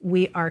times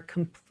we are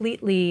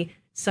completely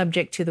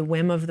subject to the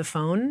whim of the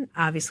phone.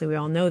 Obviously, we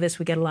all know this.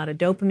 We get a lot of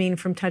dopamine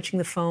from touching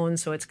the phone,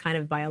 so it's kind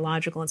of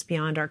biological. It's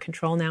beyond our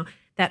control now.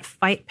 That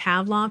Fight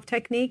Pavlov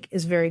technique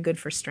is very good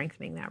for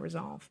strengthening that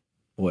resolve.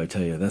 Boy, I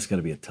tell you, that's got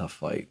to be a tough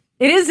fight.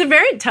 It is a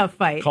very tough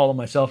fight. Calling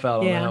myself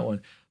out on Yeah. that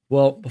one.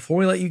 Well, before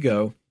we let you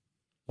go,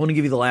 I want to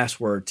give you the last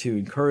word to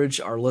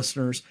encourage our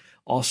listeners.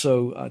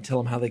 Also, tell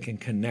them how they can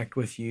connect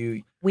with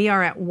you. We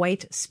are at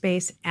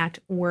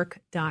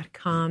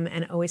whitespaceatwork.com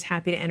and always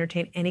happy to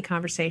entertain any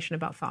conversation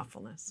about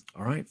thoughtfulness.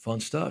 All right, fun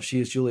stuff. She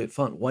is Juliet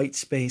Funt,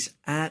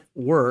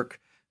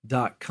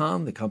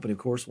 whitespaceatwork.com. The company, of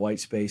course,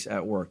 Whitespace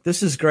at Work.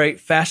 This is great,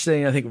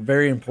 fascinating, I think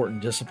very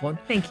important discipline.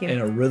 Thank you. And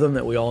a rhythm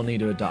that we all need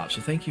to adopt.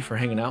 So thank you for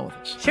hanging out with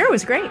us. Sure, it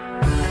was great.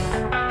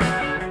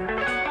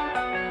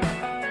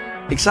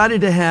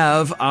 Excited to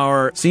have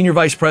our Senior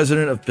Vice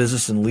President of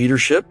Business and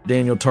Leadership,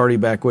 Daniel Tardy,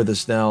 back with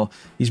us now.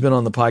 He's been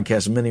on the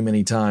podcast many,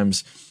 many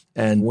times.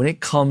 And when it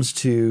comes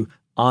to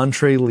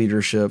entree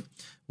leadership,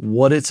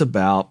 what it's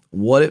about,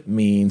 what it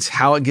means,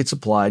 how it gets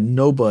applied,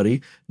 nobody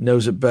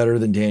knows it better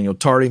than Daniel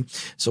Tardy.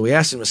 So we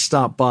asked him to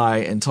stop by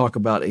and talk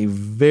about a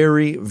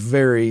very,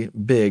 very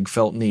big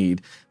felt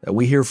need that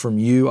we hear from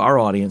you, our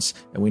audience,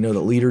 and we know that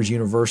leaders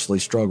universally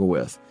struggle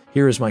with.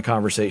 Here is my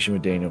conversation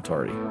with Daniel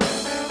Tardy.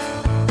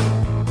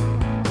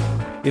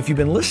 If you've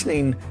been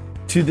listening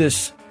to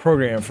this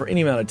program for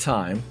any amount of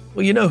time,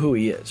 well, you know who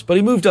he is. But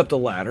he moved up the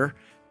ladder,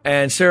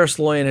 and Sarah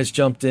Sloyan has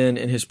jumped in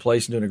his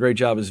place and doing a great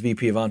job as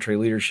VP of Entree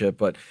Leadership.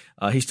 But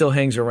he still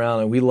hangs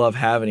around, and we love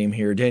having him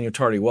here. Daniel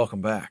Tardy,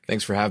 welcome back.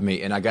 Thanks for having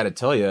me. And I got to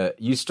tell you,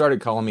 you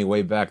started calling me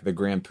way back the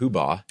Grand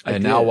Poobah.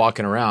 And did. now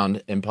walking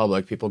around in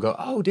public, people go,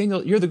 "Oh,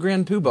 Daniel, you're the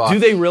Grand Poobah." Do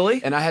they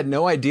really? And I had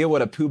no idea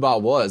what a Poobah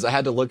was. I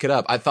had to look it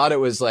up. I thought it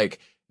was like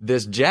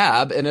this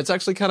jab, and it's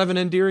actually kind of an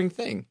endearing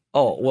thing.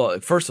 Oh, well,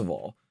 first of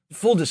all,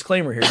 full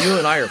disclaimer here, you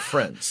and I are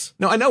friends.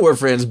 No, I know we're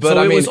friends, but So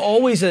I it mean, was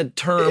always a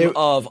term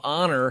of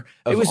honor.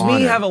 It was me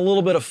honor. having a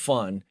little bit of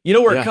fun. You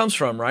know where Yeah. it comes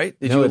from, right?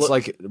 Did no, you it's look-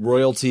 like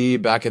royalty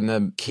back in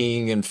the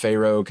king and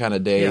pharaoh kind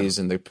of days,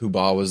 and the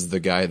Poobah was the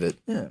guy that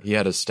he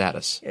had a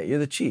status. Yeah, you're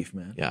the chief,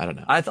 man. Yeah, I don't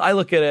know. I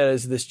look at it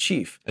as this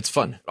chief. It's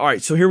fun. All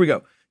right, so here we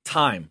go.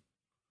 Time.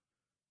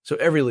 So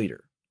every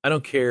leader, I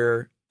don't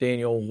care,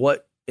 Daniel,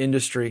 what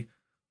industry,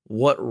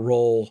 what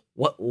role,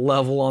 what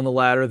level on the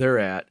ladder they're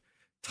at,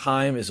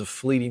 time is a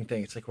fleeting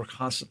thing. It's like we're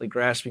constantly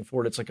grasping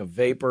for it. It's like a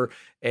vapor.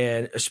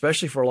 And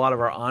especially for a lot of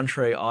our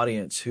entree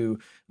audience, who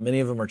many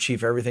of them are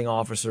chief everything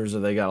officers, or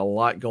they got a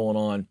lot going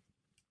on,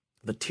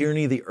 the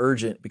tyranny of the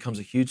urgent becomes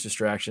a huge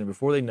distraction.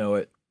 Before they know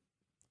it,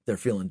 they're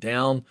feeling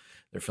down.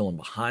 They're feeling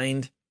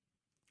behind.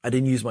 I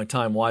didn't use my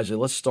time wisely.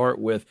 Let's start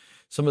with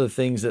some of the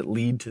things that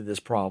lead to this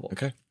problem.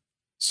 Okay.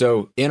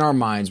 So in our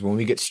minds, when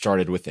we get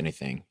started with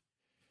anything,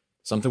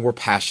 something we're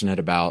passionate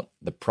about,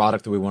 the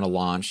product that we want to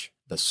launch,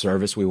 the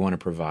service we want to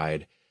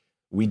provide,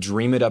 we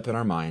dream it up in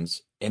our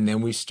minds, and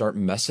then we start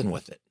messing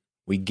with it.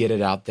 We get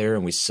it out there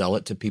and we sell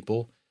it to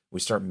people. We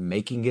start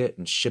making it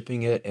and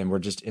shipping it, and we're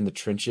just in the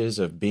trenches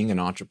of being an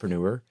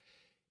entrepreneur.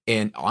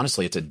 And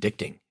honestly, it's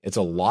addicting. It's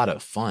a lot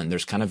of fun.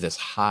 There's kind of this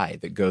high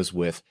that goes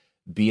with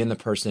being the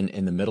person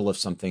in the middle of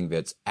something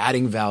that's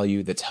adding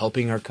value, that's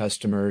helping our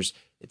customers,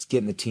 it's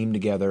getting the team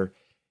together.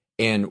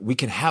 And we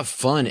can have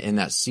fun in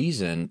that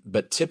season.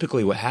 But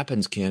typically what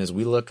happens, Ken, is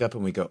we look up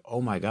and we go,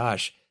 oh my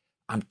gosh,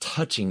 I'm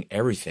touching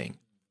everything.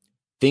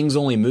 Things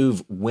only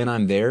move when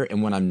I'm there.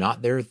 And when I'm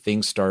not there,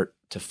 things start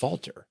to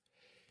falter.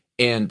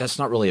 And that's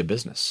not really a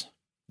business,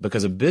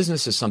 because a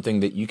business is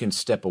something that you can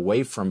step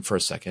away from for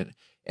a second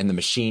and the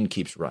machine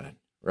keeps running,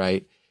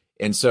 right?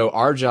 And so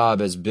our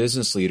job as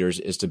business leaders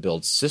is to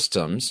build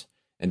systems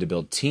and to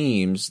build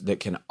teams that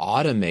can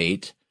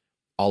automate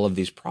all of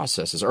these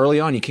processes. Early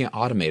on, you can't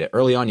automate it.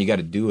 Early on, you got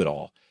to do it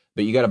all.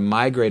 But you got to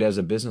migrate as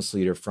a business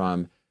leader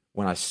from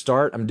when I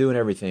start, I'm doing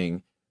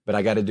everything, but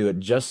I got to do it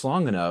just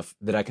long enough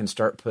that I can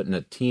start putting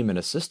a team and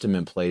a system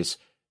in place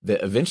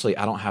that eventually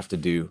I don't have to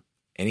do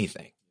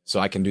anything. So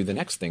I can do the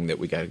next thing that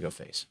we got to go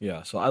face.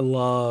 Yeah, so I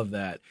love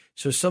that.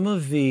 So some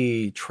of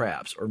the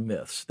traps or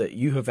myths that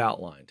you have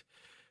outlined,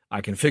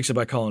 I can fix it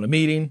by calling a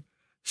meeting.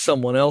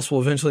 Someone else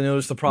will eventually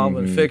notice the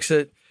problem and fix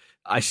it.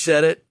 I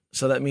said it,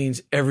 so that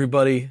means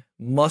everybody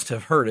must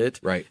have heard it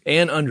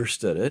and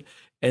understood it.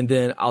 And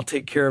then I'll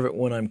take care of it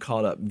when I'm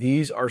caught up.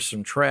 These are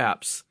some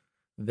traps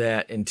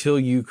that, until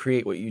you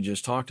create what you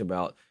just talked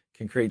about,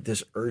 can create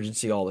this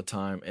urgency all the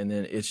time. And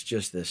then it's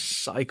just this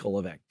cycle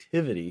of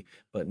activity,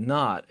 but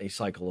not a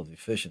cycle of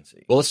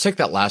efficiency. Well, let's take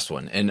that last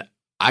one. And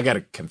I got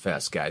to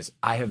confess, guys,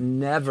 I have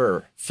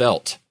never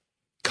felt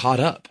caught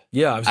up.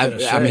 Yeah, I was going to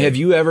say. I mean, have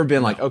you ever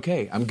been like,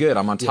 okay, I'm good,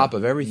 I'm on top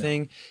of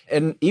everything? No.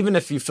 And even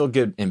if you feel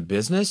good in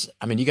business,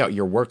 I mean, you got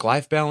your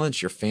work-life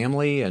balance, your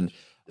family, and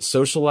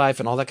social life,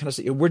 and all that kind of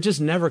stuff. We're just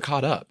never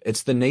caught up.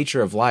 It's the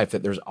nature of life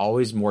that there's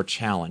always more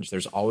challenge.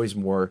 There's always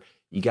more.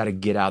 You got to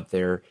get out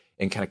there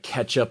and kind of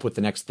catch up with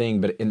the next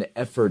thing. But in the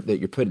effort that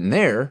you're putting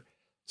there,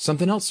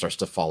 something else starts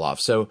to fall off.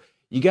 So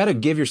you got to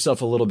give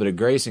yourself a little bit of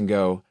grace and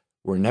go,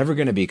 we're never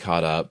going to be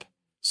caught up.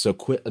 So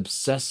quit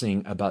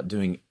obsessing about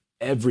doing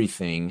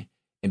everything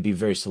and be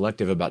very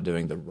selective about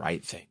doing the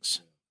right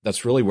things.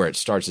 That's really where it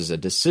starts, is a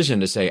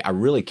decision to say, I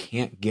really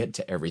can't get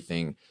to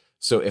everything.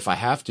 So if I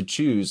have to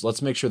choose,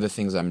 let's make sure the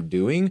things I'm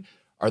doing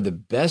are the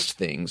best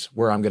things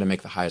where I'm going to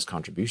make the highest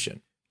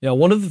contribution. Now,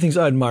 one of the things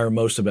I admire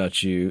most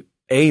about you,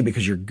 A,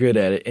 because you're good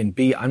at it, and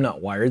B, I'm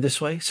not wired this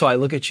way. So I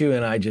look at you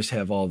and I just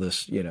have all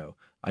this,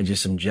 I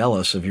just am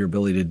jealous of your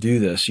ability to do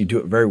this. You do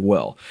it very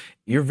well.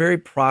 You're a very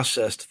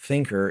processed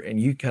thinker, and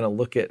you kind of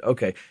look at,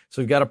 okay,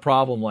 so we've got a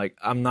problem, like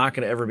I'm not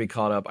going to ever be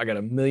caught up. I got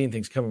a million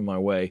things coming my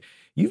way.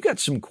 You've got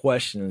some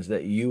questions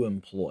that you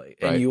employ,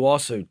 and you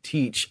also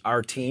teach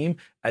our team,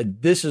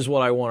 this is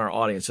what I want our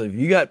audience. So if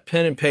you got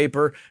pen and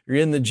paper, you're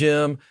in the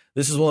gym,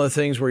 this is one of the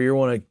things where you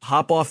want to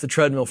hop off the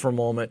treadmill for a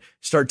moment,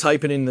 start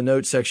typing in the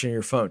notes section of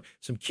your phone.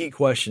 Some key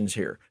questions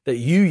here that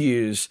you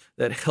use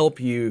that help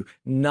you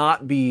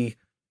not be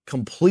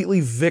completely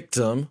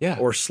victim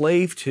or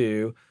slave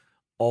to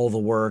all the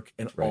work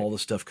and all the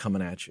stuff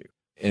coming at you.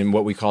 And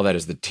what we call that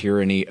is the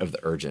tyranny of the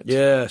urgent.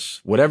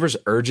 Yes. Whatever's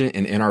urgent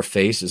and in our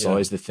face is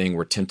always the thing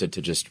we're tempted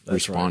to just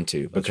respond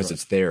to, because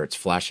it's there, it's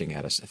flashing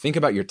at us. Think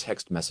about your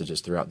text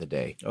messages throughout the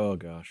day. Oh,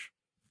 gosh.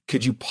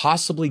 Could you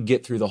possibly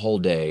get through the whole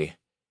day,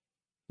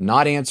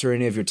 not answer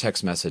any of your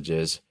text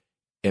messages,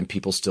 and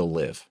people still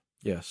live?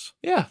 Yes.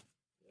 Yeah.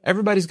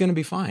 Everybody's going to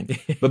be fine.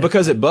 But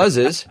because it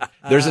buzzes,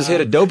 there's this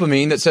hit of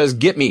dopamine that says,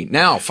 get me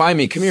now, find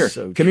me, come here,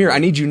 come here. I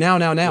need you now.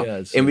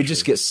 Yeah, and we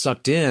just get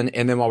sucked in.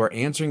 And then while we're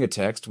answering a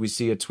text, we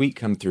see a tweet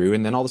come through.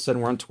 And then all of a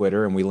sudden we're on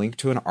Twitter and we link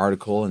to an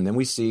article. And then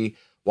we see,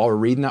 while we're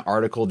reading that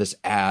article, this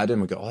ad, and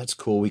we go, oh, that's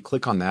cool. We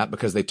click on that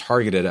because they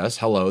targeted us.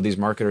 Hello, these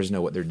marketers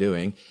know what they're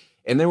doing.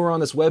 And then we're on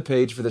this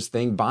webpage for this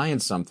thing, buying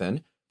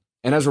something.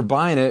 And as we're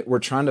buying it, we're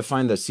trying to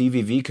find the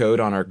CVV code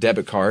on our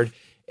debit card.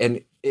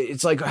 And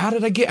it's like, how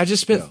did I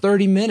just spent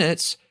 30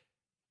 minutes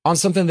on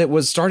something that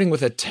was starting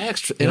with a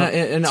text,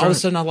 and all of a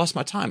sudden I lost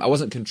my time. I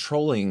wasn't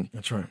controlling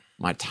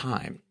my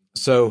time.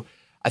 So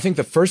I think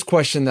the first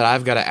question that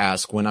I've got to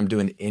ask when I'm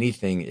doing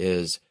anything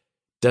is,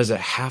 does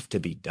it have to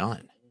be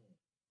done?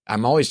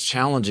 I'm always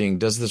challenging,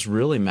 does this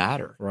really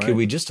matter? Right. Could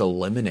we just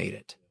eliminate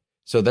it?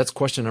 So that's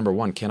question number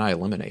one. Can I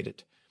eliminate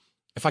it?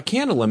 If I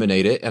can't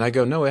eliminate it and I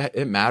go, no,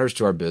 it matters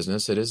to our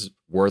business, it is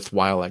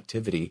worthwhile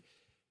activity,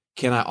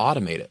 can I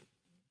automate it?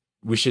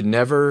 We should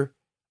never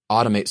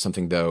automate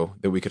something, though,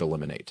 that we could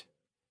eliminate,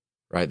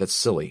 right? That's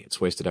silly. It's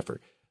wasted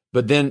effort.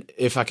 But then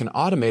if I can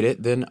automate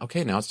it, then,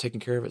 okay, now it's taking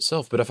care of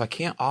itself. But if I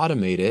can't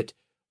automate it,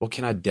 well,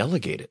 can I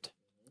delegate it?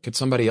 Could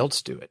somebody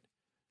else do it?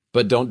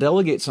 But don't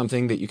delegate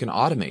something that you can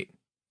automate,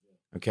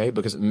 okay?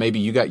 Because maybe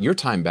you got your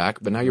time back,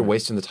 but now you're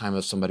wasting the time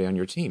of somebody on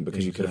your team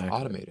because you could have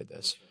automated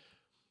this.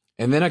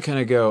 And then I kind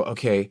of go,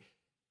 okay,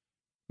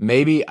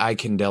 maybe I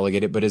can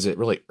delegate it, but is it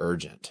really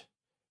urgent?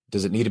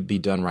 Does it need to be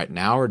done right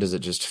now, or does it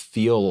just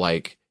feel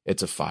like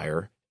it's a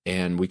fire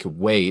and we could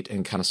wait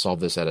and kind of solve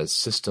this at a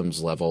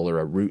systems level or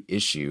a root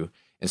issue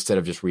instead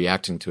of just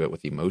reacting to it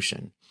with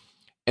emotion?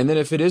 And then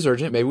if it is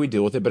urgent, maybe we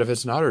deal with it. But if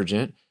it's not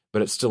urgent,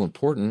 but it's still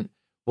important,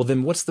 well,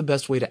 then what's the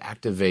best way to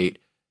activate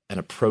an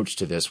approach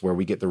to this where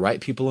we get the right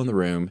people in the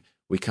room,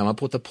 we come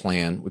up with a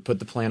plan, we put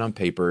the plan on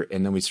paper,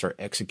 and then we start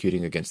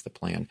executing against the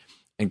plan.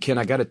 And Ken,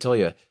 I got to tell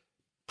you,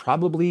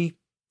 probably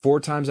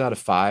 4 times out of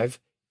 5,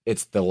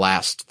 it's the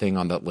last thing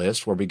on that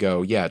list where we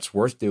go, yeah, it's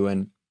worth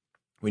doing.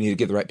 We need to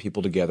get the right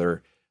people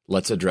together.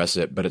 Let's address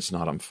it, but it's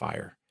not on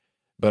fire.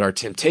 But our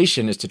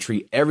temptation is to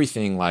treat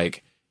everything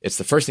like It's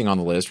the first thing on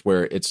the list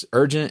where it's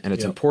urgent and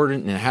it's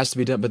important and it has to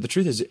be done. But the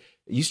truth is,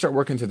 you start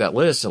working through that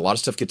list, a lot of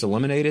stuff gets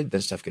eliminated,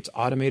 then stuff gets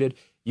automated.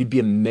 You'd be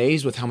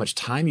amazed with how much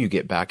time you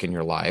get back in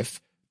your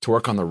life to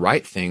work on the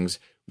right things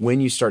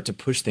when you start to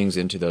push things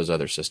into those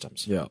other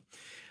systems. Yeah.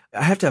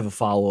 I have to have a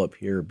follow-up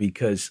here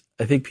because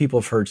I think people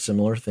have heard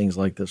similar things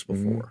like this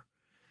before.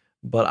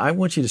 But I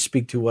want you to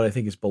speak to what I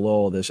think is below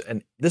all this.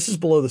 And this is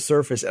below the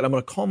surface. And I'm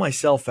going to call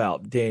myself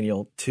out,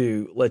 Daniel,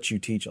 to let you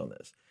teach on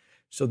this.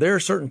 So there are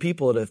certain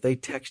people that if they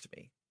text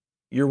me,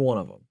 you're one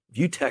of them. If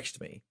you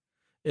text me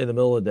in the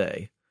middle of the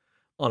day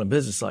on a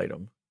business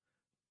item,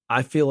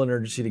 I feel an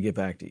urgency to get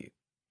back to you.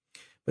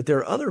 But there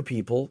are other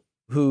people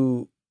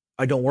who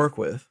I don't work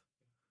with,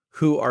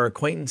 who are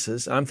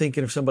acquaintances. I'm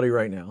thinking of somebody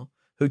right now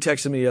who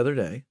texted me the other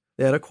day.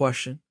 They had a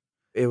question.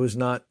 It was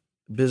not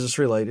business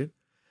related.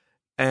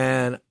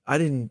 And I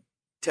didn't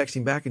text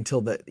him back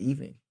until that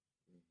evening.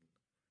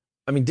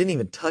 I mean, didn't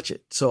even touch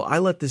it. So I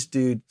let this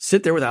dude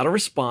sit there without a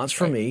response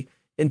from me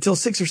until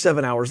 6 or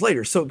 7 hours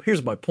later. So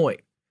here's my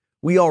point.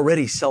 We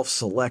already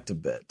self-select a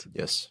bit.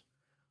 Yes.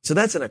 So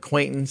that's an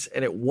acquaintance,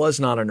 and it was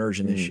not an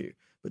urgent issue.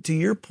 But to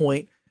your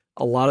point,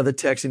 a lot of the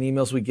texts and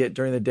emails we get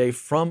during the day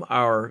from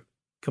our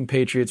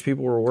compatriots,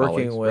 people we're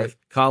working with,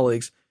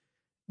 colleagues,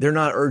 they're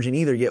not urgent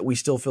either, yet we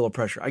still feel a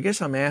pressure. I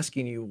guess I'm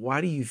asking you,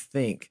 why do you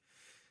think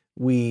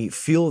we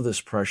feel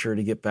this pressure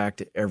to get back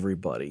to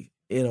everybody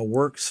in a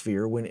work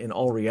sphere when in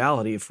all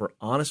reality, if we're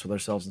honest with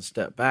ourselves and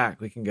step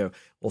back, we can go,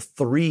 well,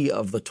 3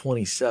 of the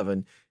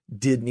 27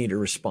 did need a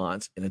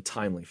response in a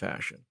timely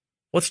fashion.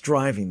 What's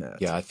driving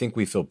that? Yeah, I think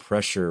we feel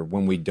pressure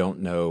when we don't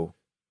know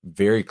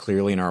very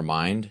clearly in our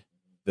mind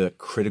the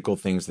critical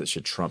things that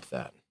should trump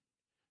that.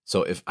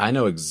 So if I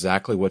know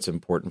exactly what's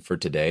important for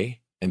today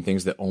and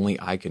things that only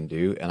I can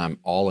do, and I'm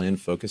all in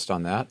focused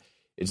on that,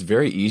 it's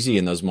very easy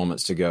in those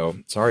moments to go,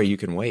 sorry, you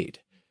can wait.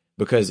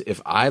 Because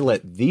if I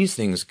let these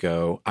things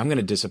go, I'm going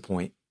to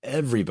disappoint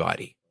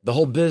everybody. The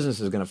whole business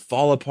is going to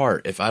fall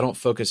apart if I don't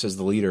focus as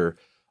the leader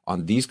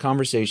on these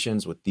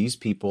conversations with these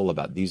people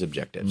about these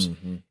objectives.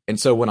 And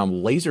so when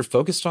I'm laser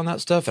focused on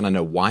that stuff and I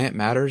know why it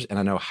matters and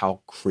I know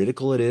how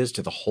critical it is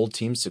to the whole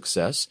team's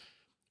success,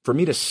 for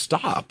me to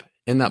stop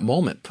in that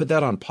moment, put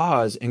that on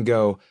pause and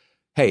go,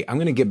 hey, I'm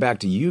going to get back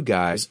to you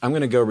guys. I'm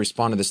going to go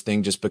respond to this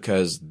thing just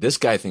because this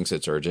guy thinks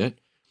it's urgent.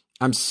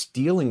 I'm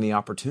stealing the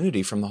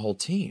opportunity from the whole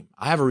team.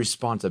 I have a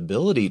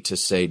responsibility to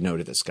say no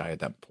to this guy at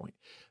that point.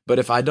 But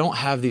if I don't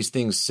have these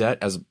things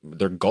set as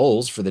their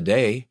goals for the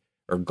day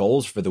or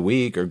goals for the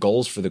week or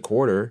goals for the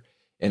quarter,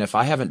 and if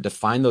I haven't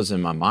defined those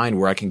in my mind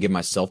where I can give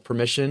myself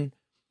permission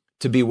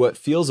to be what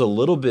feels a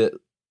little bit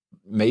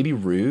maybe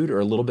rude or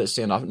a little bit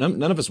standoff.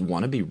 None of us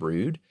want to be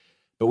rude,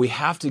 but we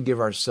have to give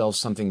ourselves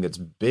something that's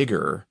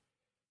bigger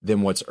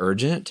than what's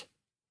urgent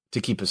to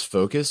keep us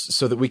focused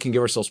so that we can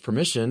give ourselves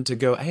permission to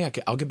go, hey,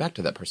 I'll get back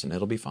to that person.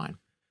 It'll be fine.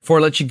 Before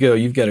I let you go,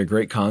 you've got a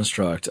great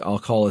construct. I'll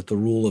call it the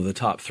rule of the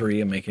top 3.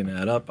 I'm making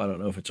that up. I don't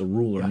know if it's a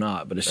rule or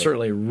not, but it's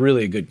certainly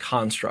really a good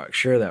construct.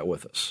 Share that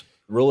with us.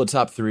 Rule of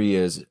top 3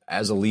 is,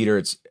 as a leader,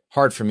 it's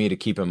hard for me to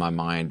keep in my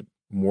mind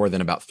more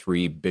than about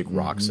 3 big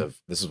rocks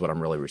of this is what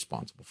I'm really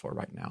responsible for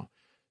right now.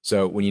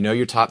 So when you know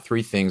your top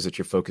 3 things that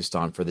you're focused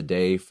on for the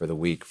day, for the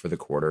week, for the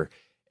quarter,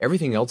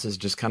 everything else is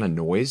just kind of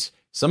noise.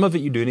 Some of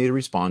it you do need to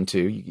respond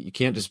to. You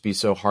can't just be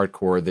so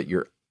hardcore that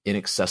you're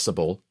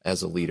inaccessible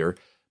as a leader.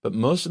 But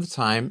most of the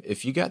time,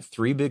 if you got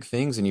 3 big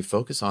things and you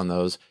focus on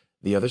those,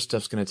 the other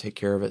stuff's going to take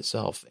care of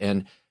itself.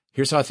 And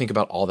here's how I think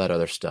about all that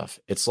other stuff.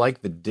 It's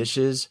like the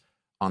dishes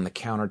on the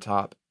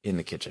countertop in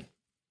the kitchen.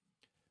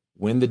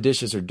 When the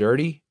dishes are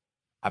dirty,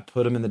 I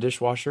put them in the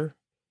dishwasher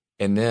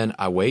and then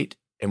I wait.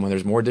 And when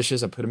there's more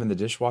dishes, I put them in the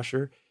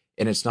dishwasher.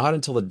 And it's not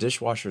until the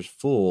dishwasher's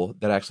full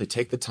that I actually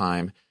take the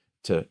time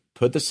to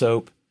put the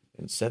soap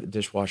and set the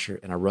dishwasher,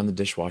 and I run the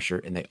dishwasher,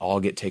 and they all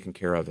get taken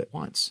care of at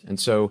once. And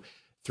so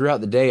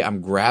throughout the day,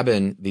 I'm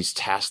grabbing these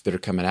tasks that are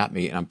coming at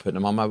me, and I'm putting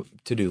them on my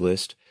to-do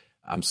list.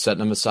 I'm setting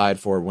them aside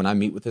for when I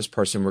meet with this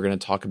person, we're going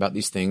to talk about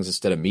these things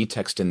instead of me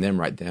texting them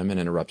right then and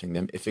interrupting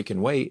them. If it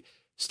can wait,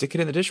 stick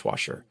it in the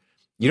dishwasher.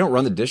 You don't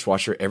run the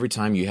dishwasher every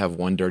time you have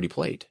one dirty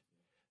plate,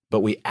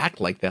 but we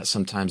act like that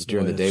sometimes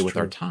during the day with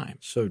our time.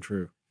 So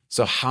true.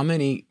 So how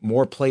many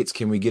more plates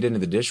can we get into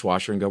the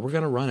dishwasher and go, we're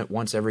going to run it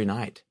once every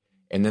night.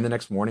 And then the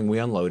next morning we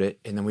unload it.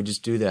 And then we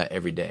just do that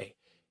every day.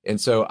 And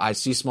so I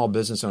see small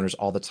business owners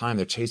all the time.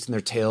 They're chasing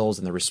their tails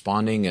and they're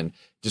responding and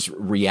just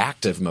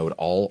reactive mode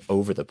all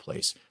over the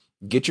place.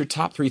 Get your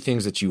top 3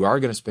 things that you are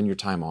going to spend your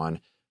time on,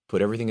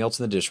 put everything else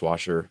in the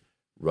dishwasher,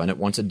 run it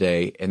once a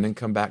day, and then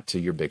come back to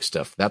your big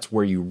stuff. That's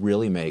where you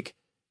really make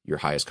your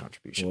highest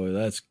contribution. Boy,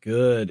 that's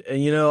good.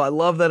 And I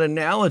love that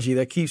analogy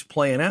that keeps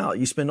playing out.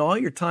 You spend all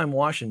your time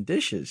washing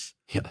dishes.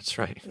 Yeah, that's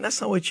right. And that's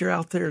not what you're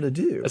out there to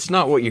do. That's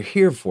not what you're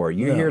here for.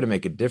 You're here to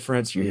make a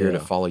difference. You're here to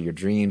follow your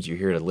dreams. You're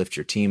here to lift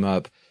your team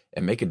up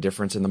and make a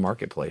difference in the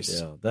marketplace.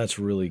 Yeah, that's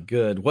really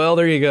good. Well,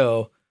 there you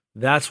go.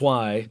 That's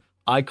why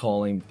I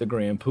call him the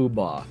Grand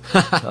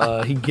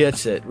Poobah. He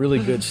gets it. Really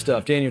good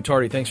stuff. Daniel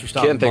Tardy, thanks for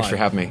stopping by. Ken, thanks for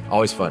having me.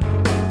 Always fun.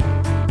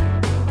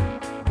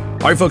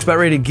 All right, folks, about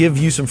ready to give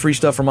you some free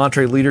stuff from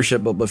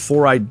EntreLeadership. But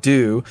before I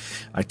do,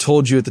 I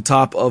told you at the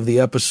top of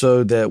the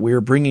episode that we're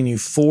bringing you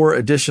 4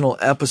 additional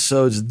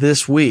episodes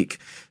this week,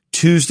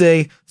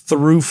 Tuesday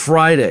through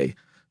Friday.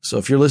 So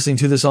if you're listening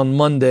to this on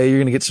Monday, you're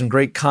going to get some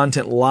great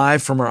content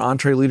live from our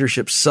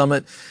EntreLeadership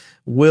Summit.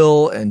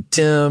 Will and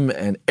Tim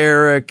and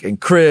Eric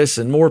and Chris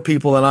and more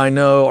people than I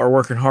know are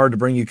working hard to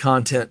bring you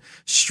content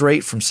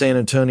straight from San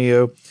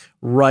Antonio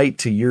right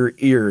to your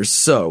ears.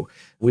 So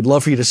we'd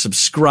love for you to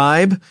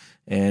subscribe,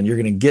 and you're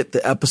going to get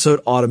the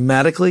episode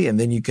automatically, and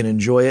then you can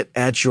enjoy it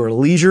at your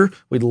leisure.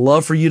 We'd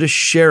love for you to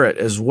share it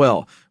as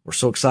well. We're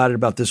so excited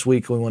about this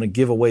week. We want to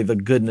give away the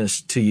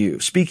goodness to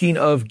you. Speaking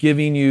of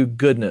giving you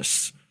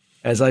goodness,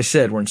 as I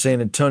said, we're in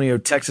San Antonio,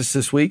 Texas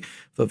this week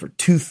with over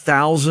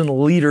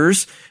 2,000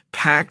 leaders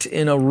packed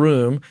in a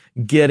room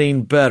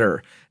getting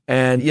better.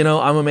 And, you know,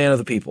 I'm a man of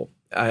the people.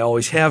 I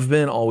always have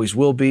been, always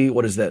will be.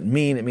 What does that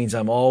mean? It means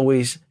I'm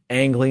always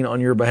angling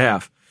on your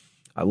behalf.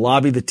 I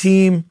lobby the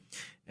team,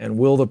 and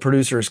Will, the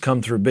producer, has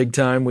come through big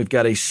time. We've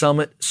got a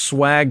Summit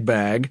swag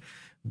bag,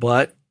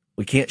 but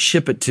we can't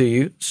ship it to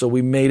you, so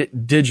we made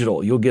it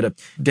digital. You'll get a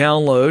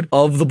download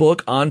of the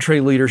book,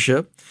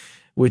 EntreLeadership,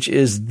 which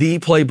is the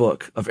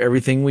playbook of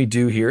everything we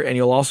do here. And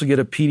you'll also get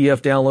a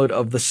PDF download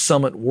of the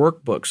Summit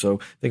workbook. So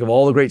think of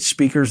all the great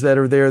speakers that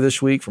are there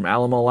this week, from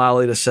Alan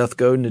Mulally to Seth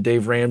Godin to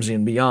Dave Ramsey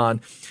and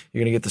beyond.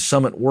 You're going to get the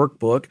Summit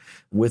workbook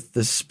with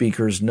the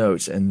speaker's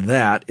notes. And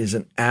that is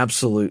an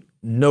absolute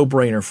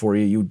no-brainer for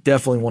you. You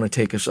definitely want to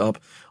take us up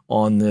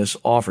on this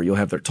offer. You'll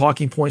have their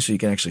talking points so you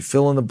can actually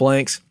fill in the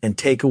blanks and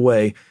take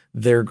away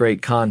their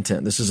great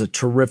content. This is a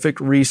terrific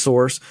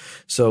resource.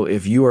 So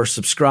if you are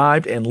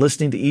subscribed and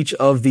listening to each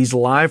of these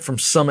live from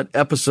Summit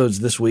episodes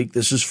this week,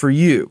 this is for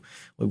you.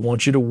 We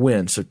want you to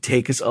win. So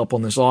take us up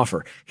on this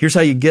offer. Here's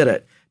how you get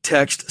it.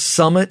 Text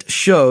Summit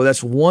Show.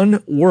 That's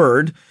one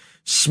word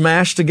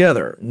smashed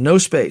together. No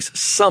space.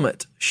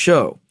 Summit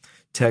Show.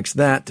 Text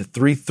that to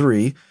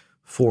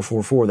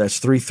 33444. That's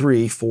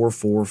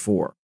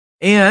 33444.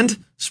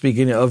 And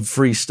speaking of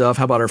free stuff,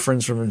 how about our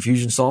friends from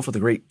Infusionsoft with a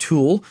great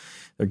tool?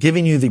 They're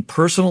giving you the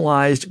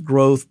personalized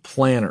growth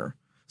planner.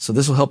 So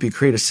this will help you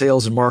create a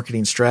sales and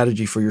marketing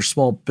strategy for your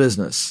small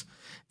business.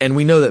 And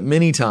we know that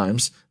many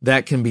times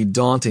that can be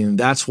daunting. And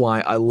that's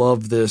why I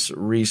love this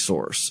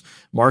resource.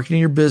 Marketing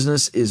your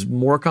business is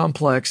more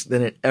complex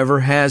than it ever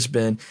has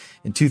been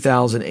in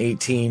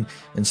 2018.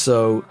 And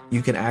so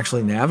you can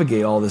actually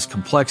navigate all this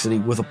complexity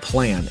with a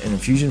plan. And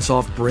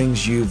Infusionsoft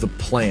brings you the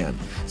plan.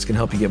 It's going to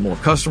help you get more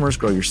customers,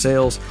 grow your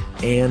sales,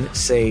 and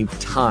save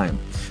time.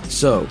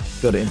 So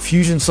go to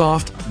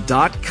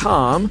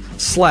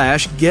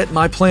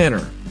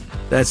Infusionsoft.com/getmyplanner.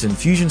 That's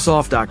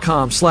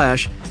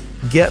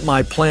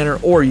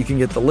Infusionsoft.com/getmyplanner, or you can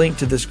get the link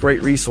to this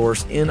great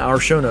resource in our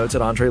show notes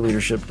at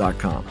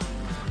EntreLeadership.com.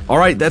 All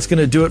right, that's going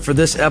to do it for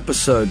this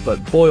episode.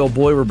 But boy, oh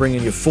boy, we're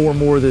bringing you 4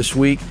 more this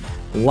week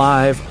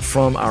live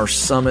from our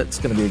summit. It's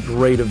going to be a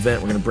great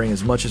event. We're going to bring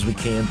as much as we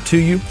can to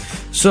you.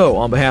 So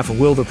on behalf of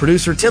Will, the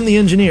producer, Tim, the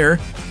engineer,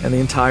 and the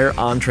entire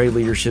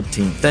EntreLeadership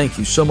team, thank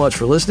you so much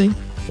for listening.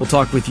 We'll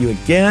talk with you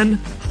again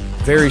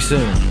very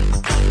soon.